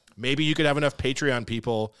that. Maybe you could have enough Patreon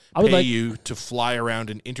people I would pay like- you to fly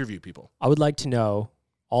around and interview people. I would like to know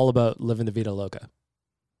all about living the Vida Loca.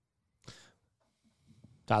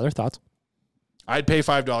 Tyler, thoughts? I'd pay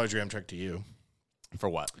 $5 your Amtrak to you. For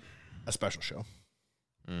what? A special show.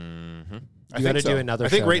 Mm-hmm. You got to do another I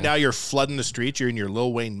think show right now. now you're flooding the streets. You're in your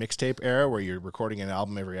Lil Wayne mixtape era where you're recording an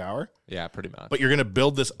album every hour. Yeah, pretty much. But you're going to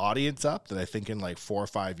build this audience up that I think in like 4 or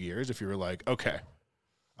 5 years, if you were like, okay,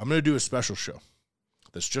 I'm going to do a special show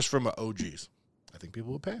that's just from OGs, I think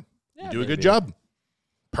people will pay. Yeah, you do a maybe. good job.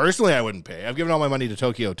 Personally, I wouldn't pay. I've given all my money to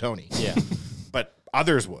Tokyo Tony. Yeah. But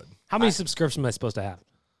others would. How many subscriptions am I supposed to have?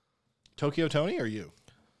 Tokyo Tony or you?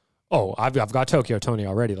 Oh, I've got Tokyo Tony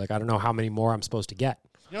already. Like, I don't know how many more I'm supposed to get.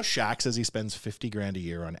 You know, Shaq says he spends $50,000 a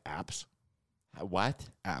year on apps. What?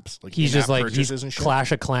 Apps. Like He's in-app just like, purchases he's and shit.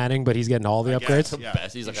 Clash of Clanning, but he's getting all the I upgrades. guess, yeah.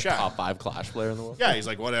 Best. He's like a Shaq. top 5 Clash player in the world. Yeah, he's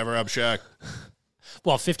like, whatever, I'm Shaq.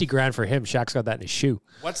 Well, $50,000 for him. Shaq's got that in his shoe.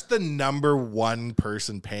 What's the number one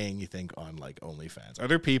person paying, you think, on like OnlyFans? Are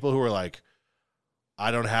there people who are like,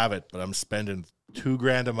 I don't have it, but I'm spending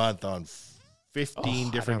 $2,000 a month on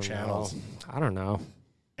 15 different channels? I don't know.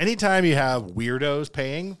 Anytime you have weirdos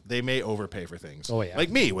paying, they may overpay for things. Oh, yeah. Like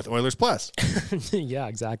me with Oilers Plus. Yeah,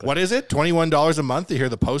 exactly. What is it? $21 a month to hear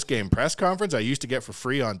the post-game press conference I used to get for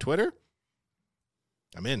free on Twitter?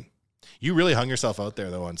 I'm in. You really hung yourself out there,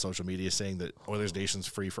 though, on social media saying that Oilers Nation's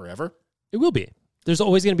free forever. It will be. There's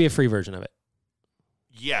always going to be a free version of it.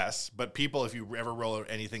 Yes, but people, if you ever roll out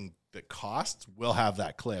anything that costs, will have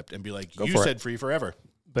that clipped and be like, Go you for said it. free forever.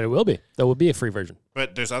 But it will be. There will be a free version.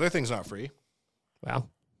 But there's other things not free. Well,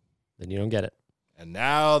 then you don't get it. And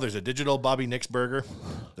now there's a digital Bobby Nix burger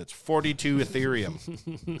that's 42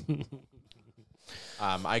 Ethereum.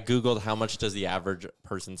 I Googled how much does the average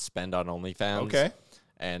person spend on OnlyFans. Okay.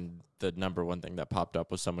 And the number one thing that popped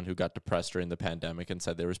up was someone who got depressed during the pandemic and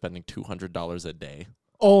said they were spending $200 a day.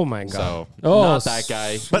 Oh, my God. So, Oh, not that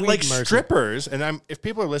guy. But like mercy. strippers, and if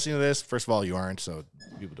people are listening to this, first of all, you aren't, so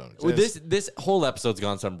people don't exist. Well, this whole episode's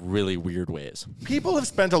gone some really weird ways. People have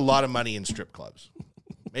spent a lot of money in strip clubs,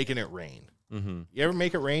 making it rain. Mm-hmm. You ever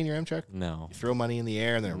make it rain, your Amtrak? No. You throw money in the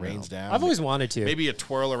air and then it rains down. I've always wanted to. Maybe you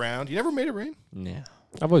twirl around. You never made it rain? Yeah.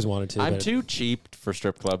 I've always wanted to. I'm but- too cheap for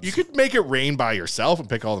strip clubs. You could make it rain by yourself and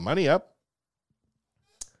pick all the money up.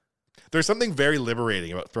 There's something very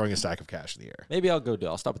liberating about throwing a stack of cash in the air. Maybe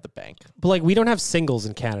I'll stop at the bank. But like, we don't have singles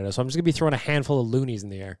in Canada, so I'm just going to be throwing a handful of loonies in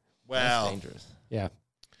the air. Well, That's dangerous. Yeah.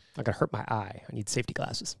 I'm going to hurt my eye. I need safety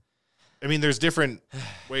glasses. I mean, there's different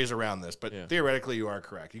ways around this, but theoretically, you are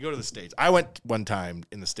correct. You go to the States. I went one time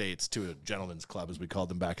in the States to a gentleman's club, as we called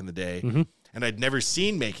them back in the day, and I'd never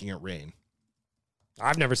seen Making It Rain.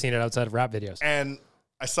 I've never seen it outside of rap videos. And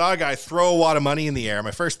I saw a guy throw a wad of money in the air.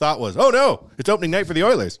 My first thought was, oh, no, it's opening night for the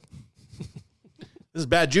Oilers. This is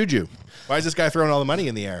bad juju. Why is this guy throwing all the money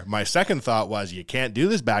in the air? My second thought was, you can't do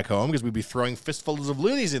this back home because we'd be throwing fistfuls of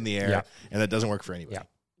loonies in the air, and that doesn't work for anybody.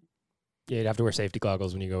 Yeah, you'd have to wear safety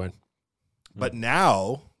goggles when you go in. But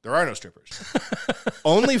now, there are no strippers.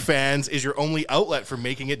 OnlyFans is your only outlet for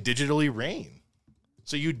making it digitally rain.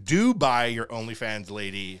 So you do buy your OnlyFans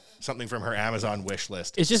lady something from her Amazon wish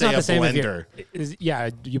list. It's just say not a the same blender. Yeah,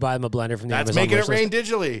 you buy them a blender from the That's Amazon making wish it rain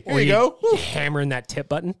list. digitally. Here Or you go. Woo. hammer in that tip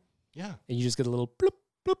button. Yeah. And you just get a little bloop.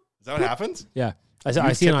 Is that what happens? Yeah. I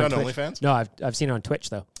You've see it tipped on on Twitch. OnlyFans? No, I've seen it on Twitch,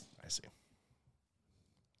 though. I see.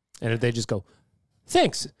 And they just go,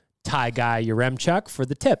 thanks, Thai guy Yaremchuk, for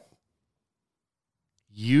the tip.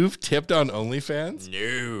 You've tipped on OnlyFans?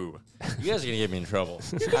 No. You guys are going to get me in trouble.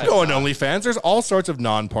 You can go on OnlyFans. There's all sorts of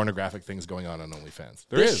non-pornographic things going on OnlyFans.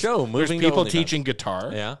 This show, There's moving people to OnlyFans. teaching guitar.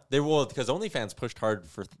 Yeah. They will, because OnlyFans pushed hard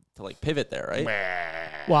to like pivot there, right?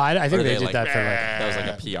 Well, I think Or they did like, that for like. that was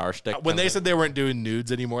like a PR stick. When they kinda said they weren't doing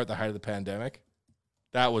nudes anymore at the height of the pandemic,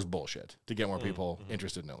 that was bullshit to get more people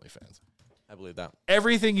interested in OnlyFans. I believe that.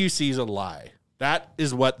 Everything you see is a lie. That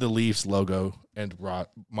is what the Leafs logo and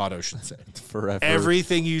motto should say. Forever.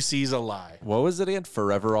 Everything you see is a lie. What was it again?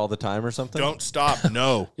 Forever all the time or something? Don't stop.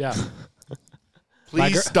 No. Yeah.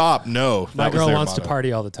 Please stop. No. My That was girl their wants to motto.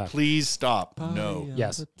 party all the time. Please stop. No.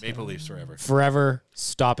 Yes. Maple Leafs forever. Forever.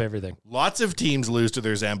 Stop everything. Lots of teams lose to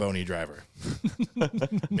their Zamboni driver.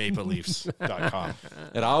 MapleLeafs.com.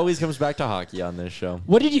 It always comes back to hockey on this show.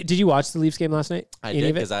 What did you watch the Leafs game last night? I Any did of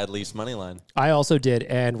it? because I had Leafs money line. I also did,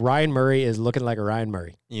 and Ryan Murray is looking like a Ryan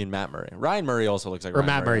Murray. You and Matt Murray. Ryan Murray also looks like Or Ryan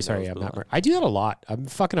Matt Murray, on sorry, those yeah, blue Matt line. Murray. I do that a lot. I'm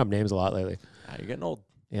fucking up names a lot lately. You're getting old.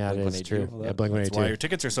 Yeah, it is Blink-182, true. all Yeah, that. Blink-182. That's why your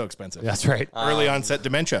tickets are so expensive. That's right. Early onset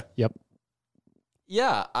dementia. Yep.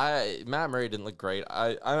 Yeah, Matt Murray didn't look great.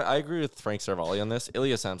 I agree with Frank Cervalli on this.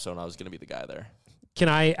 Ilya Samsonov was going to be the guy there. Can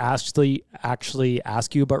I actually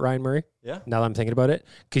ask you about Ryan Murray? Yeah. Now that I'm thinking about it,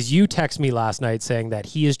 because you texted me last night saying that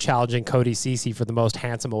he is challenging Cody Ceci for the most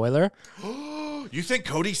handsome Oiler. You think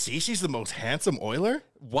Cody Ceci's the most handsome Oiler?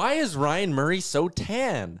 Why is Ryan Murray so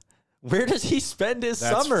tan? Where does he spend his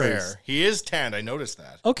That's summers? fair. He is tanned. I noticed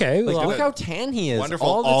that. Okay, Like, well, look how tan he is. Wonderful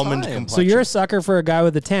all the almond time. complexion. so you're a sucker for a guy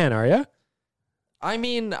with a tan, are you? I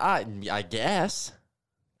mean, I guess.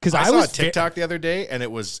 Because I I saw was a TikTok the other day, and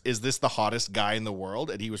it was, is this the hottest guy in the world?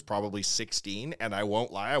 And he was probably 16, and I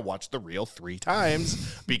won't lie, I watched the reel 3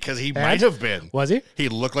 times because he might have been. Was he? He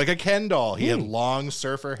looked like a Ken doll. He had long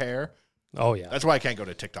surfer hair. Oh yeah. That's why I can't go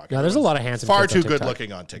to TikTok. No, there's a lot of handsome. Far kids on too good TikTok.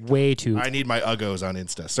 looking on TikTok. Way too. I need my Uggos on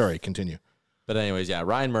Insta. Sorry, continue. But anyways, yeah,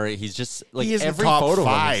 Ryan Murray, he's just like He is every top photo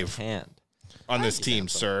 5 of his hand. On this team,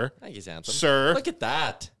 handsome. sir. I think he's handsome. Sir. Look at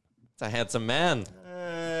that. It's a handsome man.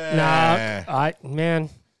 Nah, man.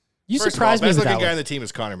 You First surprised of all, me best with looking that guy one. on the team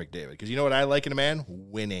is Connor McDavid. Because you know what I like in a man?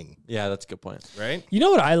 Winning. Yeah, that's a good point. Right? You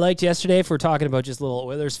know what I liked yesterday? If we're talking about just little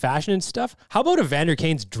Oilers fashion and stuff, how about Evander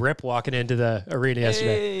Kane's drip walking into the arena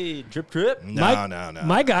yesterday? Hey, drip. No.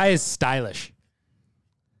 My guy is stylish.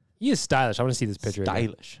 He is stylish. I want to see this picture. again.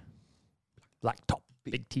 Stylish. Black top,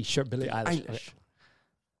 big t-shirt, Billy Eilish.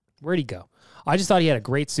 Where'd he go? I just thought he had a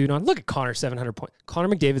great suit on. Look at Connor, 700 points. Connor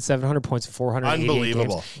McDavid, 700 points, 488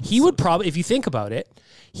 Unbelievable. games. He would probably, if you think about it,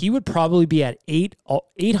 he would probably be at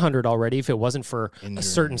 800 already if it wasn't for a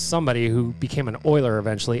certain somebody who became an Oiler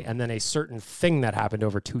eventually, and then a certain thing that happened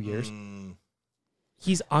over 2 years.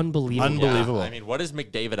 He's unbelievable. Unbelievable. Yeah, I mean, what is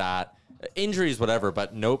McDavid at? Injuries, whatever,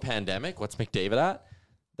 but no pandemic. What's McDavid at?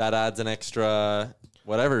 That adds an extra,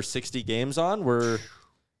 60 games on where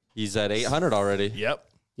he's at 800 already. Yep.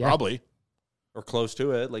 Yeah. Probably. Or close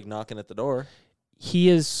to it, like knocking at the door. He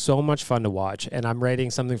is so much fun to watch, and I'm writing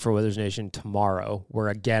something for Withers Nation tomorrow where,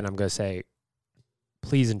 again, I'm going to say,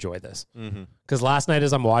 please enjoy this. Because last night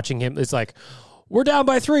as I'm watching him, it's like, we're down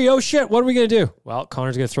by 3. Oh, shit. What are we going to do? Well,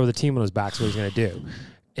 Connor's going to throw the team on his back, so what he's going to do.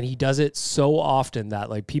 And he does it so often that,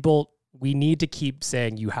 like, people, we need to keep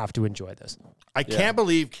saying you have to enjoy this. I can't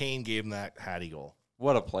believe Kane gave him that Hattie goal.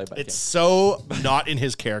 What a play by It's Kane. so not in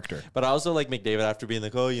his character. But I also like McDavid after being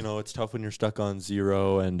like, it's tough when you're stuck on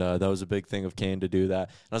 0, and that was a big thing of Kane to do that. And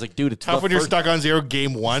I was like, dude, it's Tough when you're stuck on 0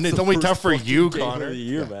 game 1. It's only tough for you, Connor. Of the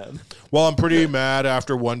year, man. Well, I'm pretty mad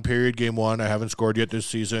after one period, game 1. I haven't scored yet this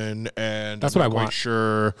season, and That's I'm what not I quite want.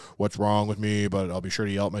 sure what's wrong with me, but I'll be sure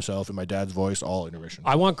to yell at myself in my dad's voice all intermission.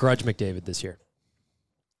 I want Grudge McDavid this year.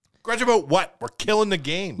 Grudge about what? We're killing the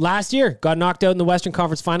game. Last year, got knocked out in the Western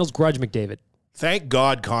Conference Finals. Grudge McDavid. Thank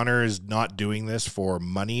God Connor is not doing this for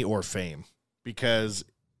money or fame, because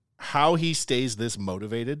how he stays this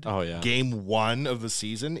motivated game 1 of the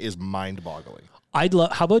season is mind-boggling. I'd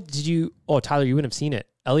love. How about Tyler? You wouldn't have seen it.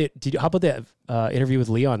 Elliot, how about the interview with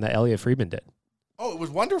Leon that Elliot Friedman did? Oh, it was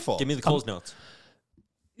wonderful. Give me the Coles notes.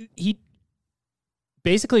 He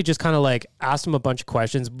basically just kind of like asked him a bunch of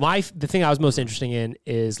questions. The thing I was most interested in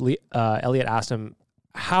is Elliot asked him,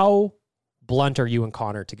 how blunt are you and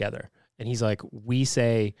Connor together? And he's like, we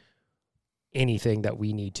say anything that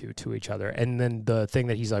we need to each other. And then the thing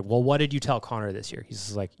that he's like, well, what did you tell Connor this year? He's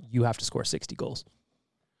just like, you have to score 60 goals.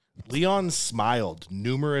 Leon smiled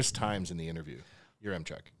numerous times in the interview,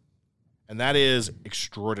 Yaremchuk. And that is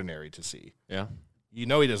extraordinary to see. Yeah. You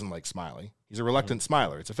know he doesn't like smiling. He's a reluctant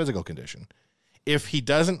smiler. It's a physical condition. If he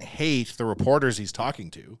doesn't hate the reporters he's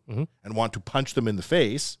talking to and want to punch them in the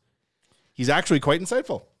face, he's actually quite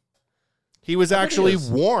insightful. He was actually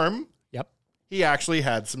warm. Yep. He actually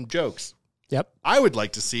had some jokes. Yep. I would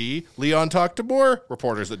like to see Leon talk to more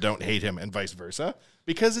reporters that don't hate him and vice versa,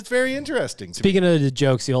 because it's very interesting. Speaking of the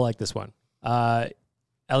jokes, you'll like this one.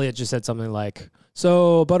 Elliot just said something like,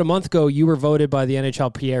 so about a month ago, you were voted by the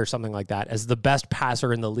NHLPA or something like that as the best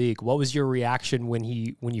passer in the league. What was your reaction when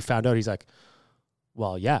you found out? He's like,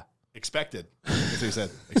 well, yeah. Expected. That's what he said.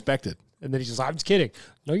 Expected. And then he says, I'm just kidding.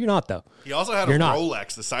 No, you're not, though. He also had You're a not.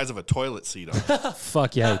 Rolex the size of a toilet seat on.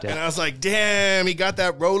 Fuck yeah, he did. And I was like, damn, he got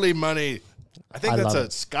that Rolly money. I think that's love a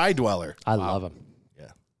it. Sky Dweller. I love him.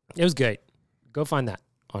 Yeah. It was great. Go find that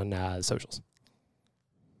on the socials.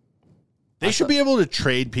 They should be able to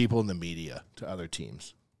trade people in the media to other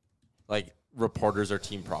teams. Like reporters or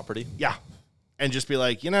team property. Yeah. And just be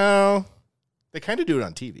like, they kind of do it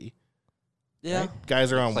on TV. Yeah. Right?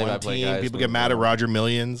 Guys are on one Play-by-play team. guys People get moving mad at around. Roger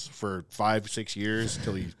Millions for 5-6 years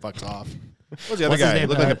until he fucks off. What was the other What's his guy? name?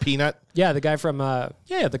 Looked like a peanut. Yeah, the guy from, the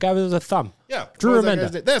guy with a thumb. Yeah. Drew What was that Remenda.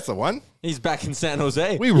 guy's name? That's the one. He's back in San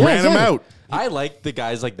Jose. We ran him out. I like the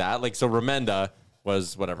guys like that. Like, so Remenda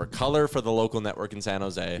was color for the local network in San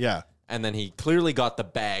Jose. Yeah. And then he clearly got the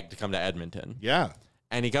bag to come to Edmonton. Yeah.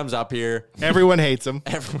 And he comes up here. Everyone hates him.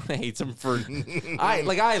 Everyone hates him for.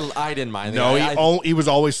 I didn't mind. No, he was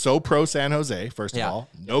always so pro San Jose. First Yeah. of all,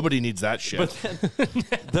 nobody needs that shit. But then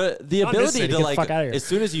the Not ability necessarily. to Get the like, fuck outta here. as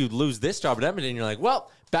soon as you lose this job at Edmonton, you're like,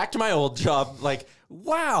 well, back to my old job. Like,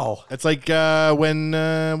 wow. It's like when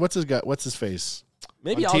what's his face?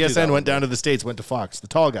 Maybe On I'll do that TSN went one. down to the States, went to Fox. The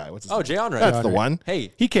tall guy. What's his name? Jay Onrait. That's Jay the Onrait. one.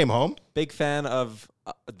 Hey, he came home. big fan of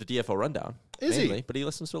the DFO Rundown. Is he? mainly, But he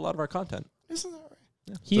listens to a lot of our content. Isn't that right?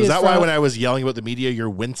 He So is that why from- when I was yelling about the media, you're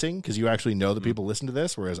wincing because you actually know that people listen to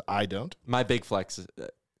this, whereas I don't? My big flex,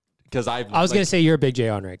 because I was going to say you're a big Jay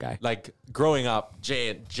Onrait guy. like growing up, Jay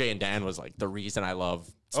and Dan was like the reason I love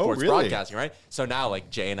sports really? broadcasting, right? So now like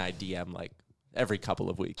Jay and I DM like every couple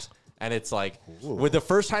of weeks. And it's like with the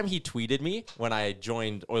first time he tweeted me when I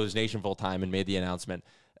joined Oilers Nation full time and made the announcement,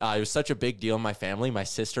 it was such a big deal in my family. My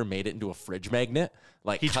sister made it into a fridge magnet.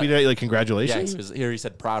 Like He tweeted at you like, congratulations? he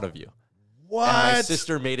said proud of you. What? And my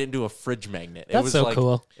sister made it into a fridge magnet. It That's was so like,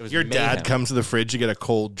 cool. It was Your mayhem. dad comes to the fridge to get a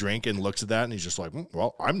cold drink and looks at that and he's just like,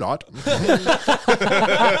 well, I'm not.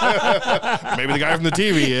 Maybe the guy from the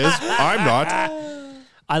TV is. I'm not.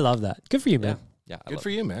 I love that. Good for you, man. Yeah, I Good love for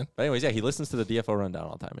you, man. But anyways, yeah, he listens to the DFO Rundown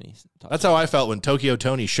all the time, and he talks. That's how I felt when Tokyo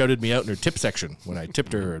Tony shouted me out in her tip section when I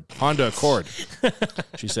tipped her a Honda Accord.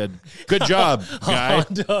 She said, good job, guy.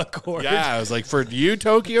 Honda Accord. Yeah, I was like, for you,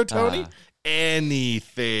 Tokyo Tony,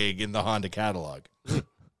 anything in the Honda catalog.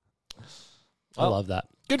 I love that.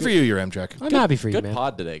 Good for you, your Amtrak. I'm happy for you, Good man.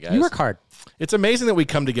 pod today, guys. You work hard. It's amazing that we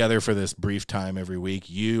come together for this brief time every week.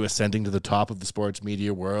 You ascending to the top of the sports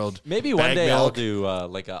media world. Maybe one Bag day I'll milk. do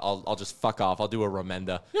I'll just fuck off. I'll do a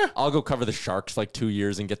Remenda. Yeah. I'll go cover the Sharks for like 2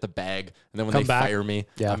 years and get the bag. And then when Come they back. fire me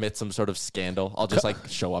Yeah. amid some sort of scandal, I'll just like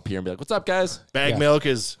show up here and be like, "What's up, guys?" Bag Yeah. Milk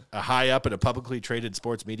is a high up at a publicly traded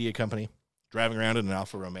sports media company, driving around in an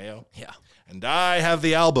Alfa Romeo. Yeah. And I have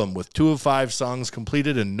the album with 2 of 5 songs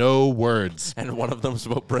completed and no words. And one of them's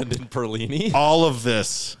about Brendan Perlini. All of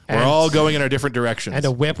this. We're And- all going in our different directions. And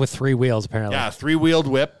a whip with 3 wheels, apparently. Yeah, 3-wheeled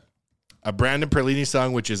whip. A Brandon Perlini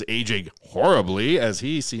song, which is aging horribly, as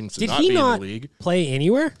he seems to Did not he be not in the league. play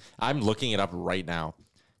anywhere? I'm looking it up right now.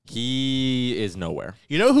 He is nowhere.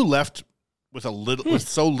 You know who left with with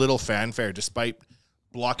so little fanfare, despite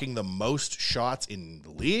blocking the most shots in the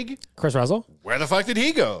league? Chris Russell? Where the fuck did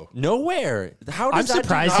he go? Nowhere. How does I'm that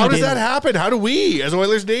surprised How he does didn't- that happen? How do we, as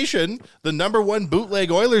Oilers Nation, the #1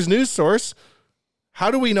 bootleg Oilers news source,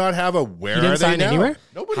 how do we not have a where He didn't are they sign now? anywhere?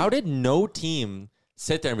 Nobody. How did no team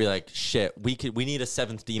sit there and be like, "Shit, we need a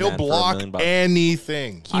 7th D He'll man for $1 block million."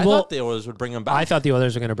 anything. I will- thought the Oilers would bring him back. I thought the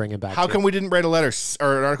Oilers were going to bring him back. How too. come we didn't write a letter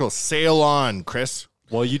or an article? Sail on, Chris.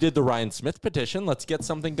 Well, you did the Ryan Smith petition. Let's get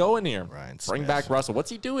something going here. Ryan Bring Smith. back Russell. What's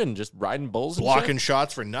he doing? Just riding bulls and Blocking shit?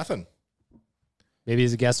 shots for nothing. Maybe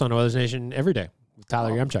he's a guest on Oilers Nation every day with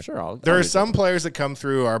Tyler Yumchuk. Sure. There I'll are do some players that come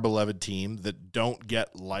through our beloved team that don't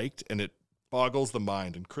get liked, and it boggles the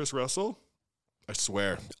mind. And Chris Russell, I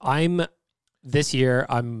swear. This year,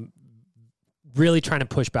 I'm really trying to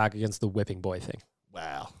push back against the whipping boy thing.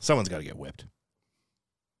 Wow. Someone's got to get whipped.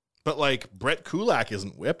 But, like, Brett Kulak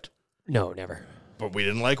isn't whipped, No, never. but we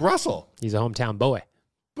didn't like Russell. He's a hometown boy.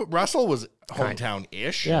 But Russell was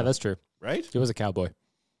hometown-ish. Yeah, that's true. Right? He was a cowboy.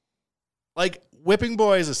 Like, whipping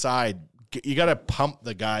boys aside, you got to pump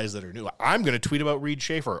the guys that are new. I'm going to tweet about Reed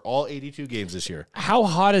Schaefer all 82 games this year. How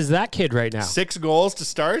hot is that kid right now? 6 goals to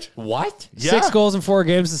start. What? Yeah. 6 goals in 4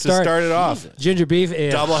 games to To start. start it off. Ginger beef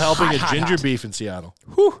is Double helping hot, of hot, ginger hot. beef in Seattle.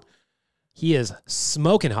 He is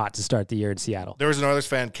smoking hot to start the year in Seattle. There was an Oilers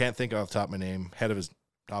fan, can't think off the top of my name, head of his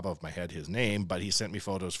top of my head his name, but he sent me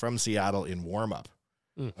photos from Seattle in warm-up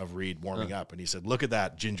of Reed warming up. And he said, look at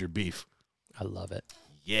that ginger beef. I love it.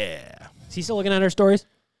 Yeah. Is he still looking at our stories?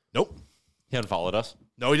 Nope. He unfollowed us.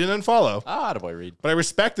 No, he didn't unfollow. Ah, attaboy, Reed. But I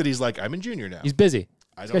respect that he's like, I'm in junior now. He's busy.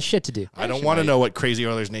 He's got shit to do. I don't want to know what Crazy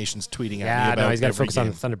Oilers Nation's tweeting at me about. No, he's got to every focus game.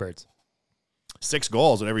 on the Thunderbirds. 6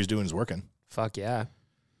 goals, whatever he's doing is working. Fuck yeah.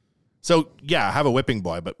 So, yeah, have a whipping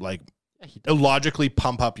boy, but like illogically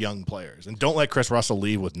pump up young players. And don't let Chris Russell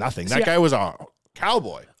leave with nothing. That guy was a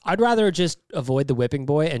cowboy. I'd rather just avoid the whipping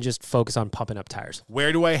boy and just focus on pumping up tires.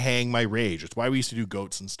 Where do I hang my rage? It's why we used to do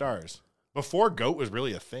goats and stars. Before goat was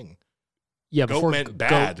really a thing. Yeah, goat before meant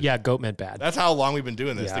bad. Goat meant bad. That's how long we've been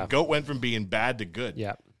doing this. Yeah. The goat went from being bad to good.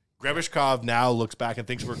 Yeah. Grebishkov now looks back and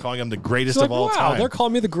thinks we're calling him the greatest It's like, of all wow, time. they're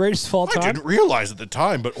calling me the greatest of all time. I didn't realize at the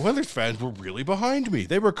time, but Oilers fans were really behind me.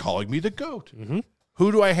 They were calling me the GOAT. Mm-hmm.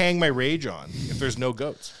 Who do I hang my rage on if there's no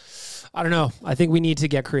goats? I don't know. I think we need to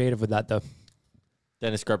get creative with that, though.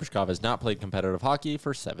 Denis Grebishkov has not played competitive hockey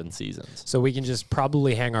for 7 seasons. So we can just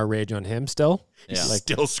probably hang our rage on him still. He's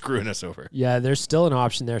still screwing us over. Yeah, there's still an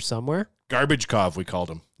option there somewhere. Garbagekov, we called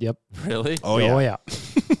him. Yep. Really? Oh, yeah. Oh, yeah.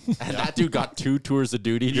 And that dude got 2 tours of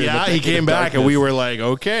duty. Yeah, he came back and we were like,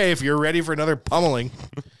 okay, if you're ready for another pummeling.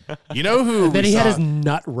 You know who? Then he had his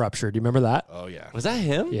nut ruptured. Do you remember that? Oh, yeah. Was that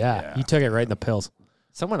him? Yeah, he took it right in the pills.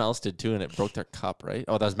 Someone else did too, and it broke their cup, right?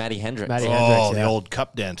 Oh, that was Matty Hendricks. The old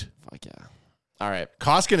cup dent. Fuck yeah. All right.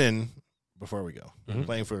 Koskinen, before we go,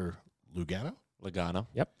 playing for Lugano?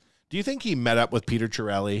 Yep. Do you think he met up with Peter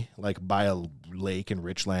Chiarelli, like by a lake in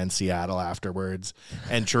Richland, Seattle afterwards?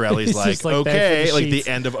 And Chiarelli's like, okay, like the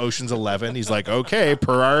end of Ocean's 11. He's like, okay,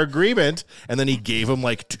 per our agreement. And then he gave him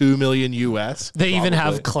like $2 million US. They even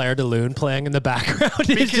have Claire de Lune playing in the background.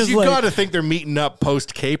 Because you got to think they're meeting up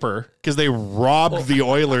post Caper because they robbed the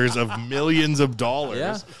Oilers of millions of dollars.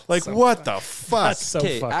 Yeah. Like, so what the fuck? That's so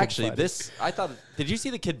fucking actually, funny. I thought, did you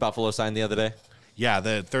see the kid Buffalo signed the other day? Yeah,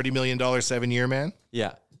 the $30 million 7-year man.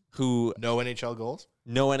 Yeah. Who? No NHL goals?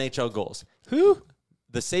 No NHL goals. Who?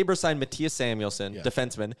 The Sabres signed Matthias Samuelsson,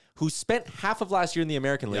 defenseman, who spent half of last year in the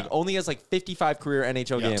American League, only has like 55 career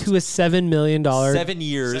NHL games. To a $7 million. 7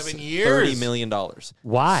 years, 7 years. $30 million.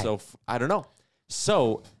 Why? So, I don't know.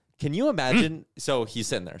 So, can you imagine? So, he's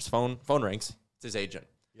sitting there. His phone rings. It's his agent.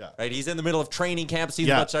 Yeah. Right? He's in the middle of training camp, sees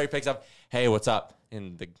the much he picks up. Hey, what's up?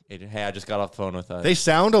 And the agent, hey, I just got off the phone with They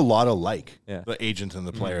sound a lot alike, Yeah. the agent and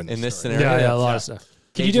the player in this story. scenario. Yeah, a lot of stuff.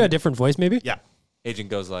 Can you do a different voice, maybe? Yeah. Agent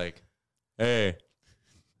goes like, hey,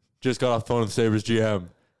 just got off the phone with the Sabres GM.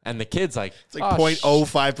 And the kid's like, It's like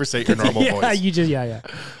 0.05% your normal yeah, voice. yeah.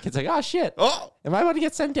 Kid's like, oh, shit. Oh, Am I about to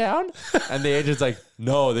get sent down? And the agent's like,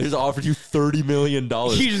 no, they just offered you $30 million.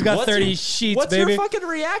 You just got 30 sheets, what's baby. your fucking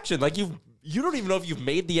reaction? Like, you don't even know if you've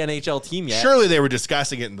made the NHL team yet. surely they were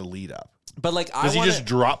discussing it in the lead up. But, like, Does he just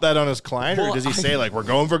drop that on his client, or Well, does he say, like, we're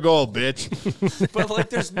going for gold, bitch? But, like,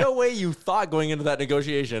 there's no way you thought going into that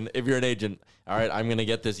negotiation, if you're an agent, all right, I'm going to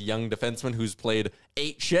get this young defenseman who's played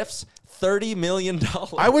 8 shifts, $30 million.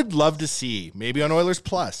 I would love to see, maybe on Oilers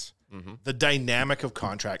Plus, the dynamic of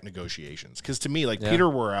contract negotiations. Because to me, like, Peter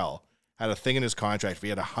Worrell had a thing in his contract. If he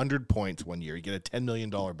had 100 points one year, he'd get a $10 million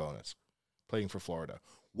bonus playing for Florida.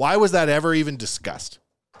 Why was that ever even discussed?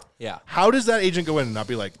 Yeah. How does that agent go in and not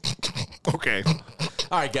be like, okay,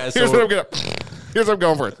 All right, guys. here's what I'm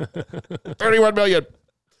going for. 31 million.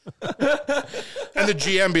 And the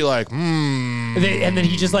GM be like, And then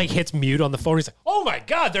he just like hits mute on the phone. He's like, oh my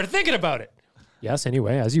God, they're thinking about it. Yes,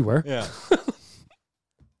 anyway, as you were. Yeah.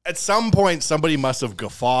 At some point, somebody must have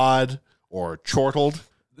guffawed or chortled.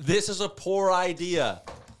 This is a poor idea.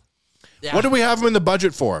 Yeah. What do we have him in the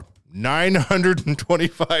budget for?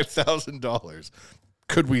 $925,000.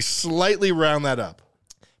 Could we slightly round that up?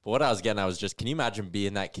 But what I was getting at was just, can you imagine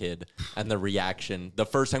being that kid and the reaction the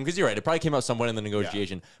first time? Because you're right, it probably came out somewhat in the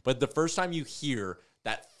negotiation. But the first time you hear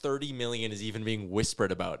that $30 million is even being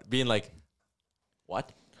whispered about, being like,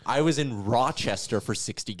 what? I was in Rochester for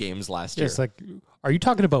 60 games last year. It's like, are you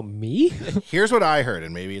talking about me? Here's what I heard,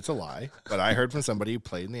 and maybe it's a lie, but I heard from somebody who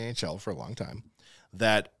played in the NHL for a long time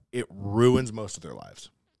that it ruins most of their lives.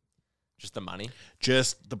 Just the money?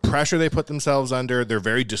 Just the pressure they put themselves under. They're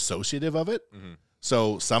very dissociative of it. Mm-hmm.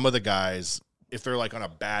 So some of the guys, if they're like on a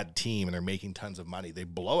bad team and they're making tons of money, they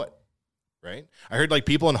blow it, right? I heard like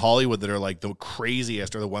people in Hollywood that are like the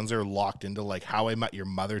craziest are the ones that are locked into like How I Met Your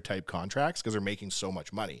Mother type contracts because they're making so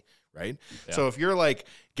much money, right? Yeah. So if you're like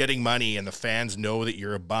getting money and the fans know that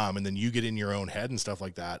you're a bum and then you get in your own head and stuff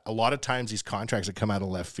like that, a lot of times these contracts that come out of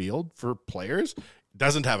left field for players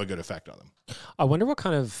doesn't have a good effect on them. I wonder what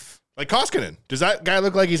kind of... Like Koskinen. Does that guy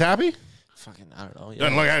look like he's happy? Fucking, I don't know.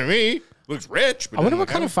 Doesn't look at me. Looks rich. But I wonder doesn't what look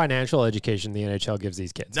kind at of financial education the NHL gives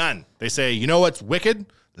these kids. None. They say, you know what's wicked?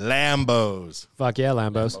 Lambos. Fuck yeah,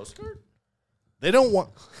 Lambos. They don't want.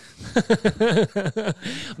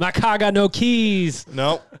 My car got no keys.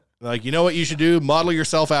 No. Like, you know what you should do? Model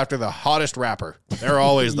yourself after the hottest rapper. They're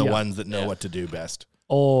always the ones that know what to do best.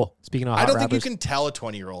 Oh, speaking of hot I don't rappers, think you can tell a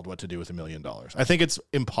 20-year-old what to do with $1 million. I think it's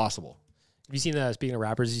impossible. Have you seen speaking of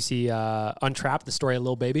rappers, you see Untrapped, the story of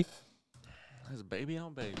Lil Baby? There's a baby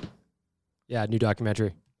on baby. Yeah, new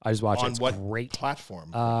documentary. I just watched it. On It's what great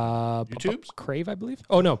platform? YouTube? Crave, I believe.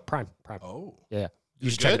 Oh, no, Prime. Oh. Yeah. You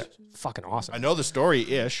Is should it check good? it out. Fucking awesome. I know the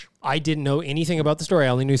story-ish. I didn't know anything about the story. I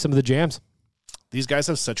only knew some of the jams. These guys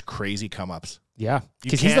have such crazy come-ups. Yeah. You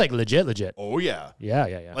Because he's can't- like legit. Oh, yeah.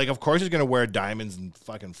 Yeah. Like, of course he's going to wear diamonds and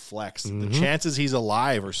fucking flex. The chances he's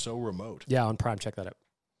alive are so remote. Yeah, on Prime. Check that out.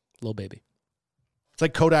 Lil Baby. It's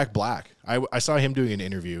like Kodak Black. I saw him doing an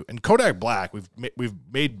interview. And Kodak Black, we've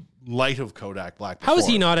made light of Kodak Black before. How is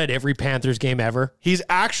he not at every Panthers game ever? He's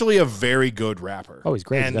actually a very good rapper. Oh, he's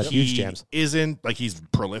great. And He's got huge jams. isn't, like, he's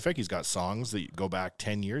prolific. He's got songs that go back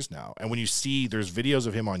 10 years now. And when you see, there's videos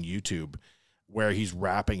of him on YouTube where he's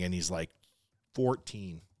rapping and he's like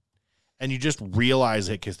 14. And you just realize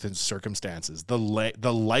it because the circumstances. The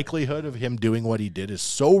likelihood of him doing what he did is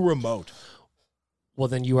so remote. Well,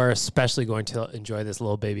 then you are especially going to enjoy this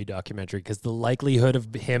Lil Baby documentary because the likelihood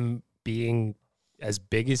of him being as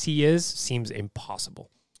big as he is seems impossible.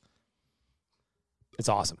 It's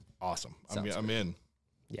awesome. Awesome. I'm in.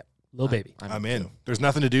 Yep. Lil Baby. I'm in. There's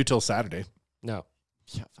nothing to do till Saturday. No.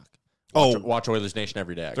 Yeah, fuck. Oh, Watch Oilers Nation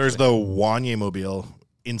every day. Actually. there's the Wanye-mobile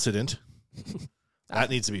incident. That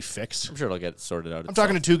needs to be fixed. I'm sure it'll get sorted out. I'm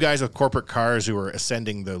talking to two guys with corporate cars who are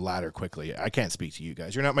ascending the ladder quickly. I can't speak to you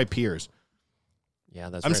guys. You're not my peers. Yeah,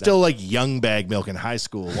 that's I'm right. still like young bag milk in high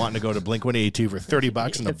school, wanting to go to Blink 182 for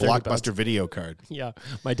 $30 and a 30 bucks. Blockbuster video card. Yeah.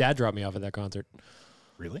 My dad dropped me off at that concert.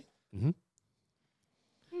 Really? Mm-hmm.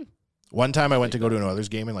 One time I went to go to an Oilers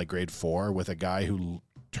game in like grade 4 with a guy who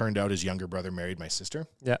turned out his younger brother married my sister.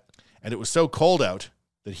 Yeah. And it was so cold out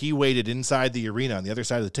that he waited inside the arena on the other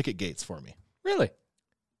side of the ticket gates for me. Really?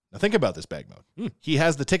 Now think about this, bag mode. He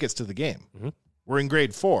has the tickets to the game. Mm-hmm. We're in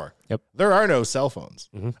grade 4. Yep. There are no cell phones.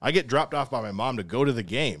 Mm-hmm. I get dropped off by my mom to go to the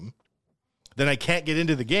game. Then I can't get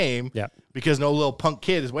into the game because no little punk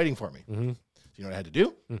kid is waiting for me. Mm-hmm. So you know what I had to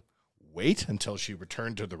do? Wait until she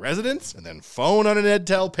returned to the residence and then phone on an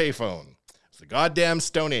EdTel payphone. It's the goddamn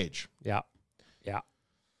Stone Age. Yeah. Yeah.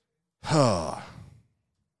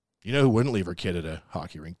 You know who wouldn't leave her kid at a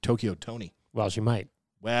hockey rink? Tokyo Tony. Well, she might.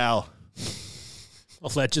 Well,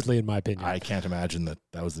 allegedly, in my opinion. I can't imagine that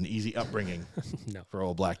was an easy upbringing No. for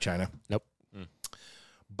old Black China. Nope.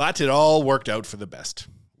 But it all worked out for the best.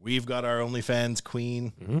 We've got our OnlyFans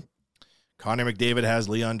queen. Mm-hmm. Connor McDavid has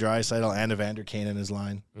Leon Draisaitl and Evander Kane in his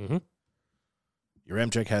line. Mm-hmm.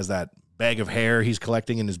 Yaremchuk has that bag of hair he's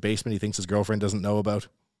collecting in his basement he thinks his girlfriend doesn't know about.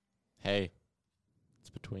 Hey, it's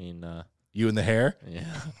between you and the hair? Yeah.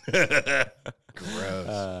 Gross.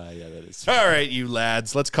 Yeah, that is. All right, you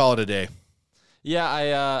lads. Let's call it a day. Yeah,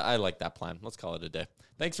 I like that plan. Let's call it a day.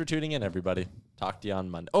 Thanks for tuning in, everybody. Talk to you on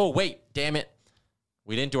Monday. Oh, wait. Damn it.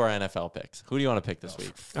 We didn't do our NFL picks. Who do you want to pick this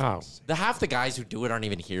week? Oh. Half the guys who do it aren't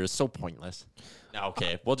even here. It's so pointless. No,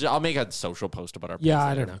 okay. Well, I'll make a social post about our picks. Yeah,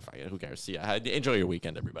 I don't know. Fuck it, who cares? See ya. Enjoy your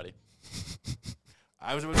weekend, everybody.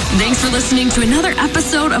 Thanks for listening to another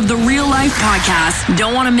episode of the Real Life Podcast.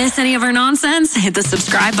 Don't want to miss any of our nonsense? Hit the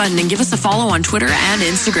subscribe button and give us a follow on Twitter and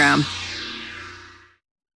Instagram.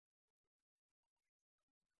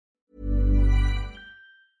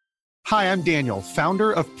 Hi, I'm Daniel,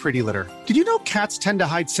 founder of Pretty Litter. Did you know cats tend to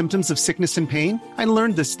hide symptoms of sickness and pain? I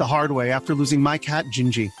learned this the hard way after losing my cat,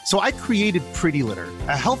 Gingy. So I created Pretty Litter,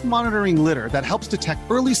 a health monitoring litter that helps detect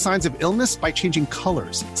early signs of illness by changing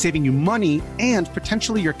colors, saving you money and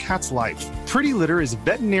potentially your cat's life. Pretty Litter is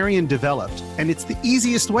veterinarian developed, and it's the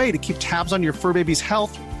easiest way to keep tabs on your fur baby's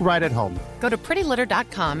health right at home. Go to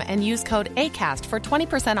prettylitter.com and use code ACAST for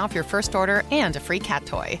 20% off your first order and a free cat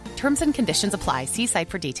toy. Terms and conditions apply. See site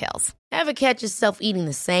for details. Ever catch yourself eating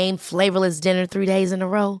the same flavorless dinner 3 days in a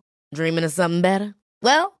row? Dreaming of something better?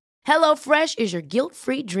 Well, HelloFresh is your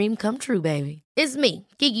guilt-free dream come true, baby. It's me,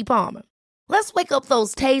 Keke Palmer. Let's wake up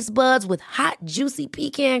those taste buds with hot, juicy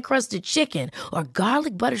pecan-crusted chicken or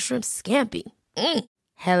garlic butter shrimp scampi.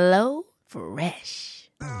 Hello Fresh.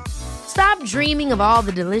 Stop dreaming of all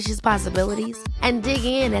the delicious possibilities and dig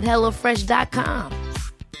in at HelloFresh.com.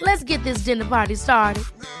 Let's get this dinner party started.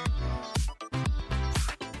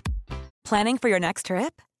 Planning for your next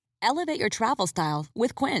trip? Elevate your travel style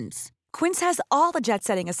with Quince. Quince has all the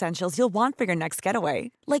jet-setting essentials you'll want for your next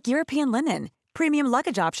getaway, like European linen, premium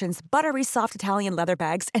luggage options, buttery soft Italian leather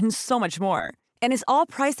bags, and so much more. And is all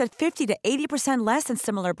priced at 50 to 80% less than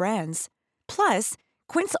similar brands. Plus,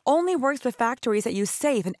 Quince only works with factories that use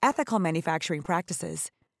safe and ethical manufacturing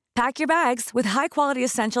practices. Pack your bags with high-quality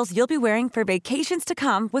essentials you'll be wearing for vacations to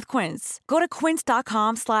come with Quince. Go to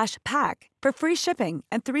quince.com/pack for free shipping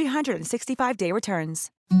and 365-day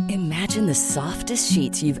returns. Imagine the softest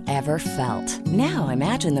sheets you've ever felt. Now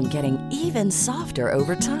imagine them getting even softer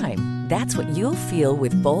over time. That's what you'll feel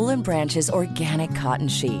with Boll & Branch's organic cotton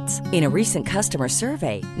sheets. In a recent customer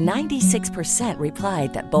survey, 96%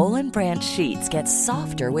 replied that Boll & Branch sheets get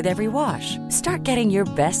softer with every wash. Start getting your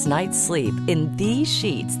best night's sleep in these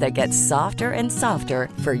sheets that get softer and softer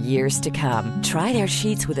for years to come. Try their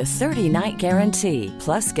sheets with a 30-night guarantee.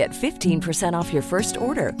 Plus, get 15% off your first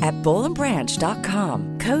order at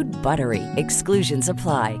bollandbranch.com. Code BUTTERY. Exclusions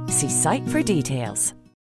apply. See site for details.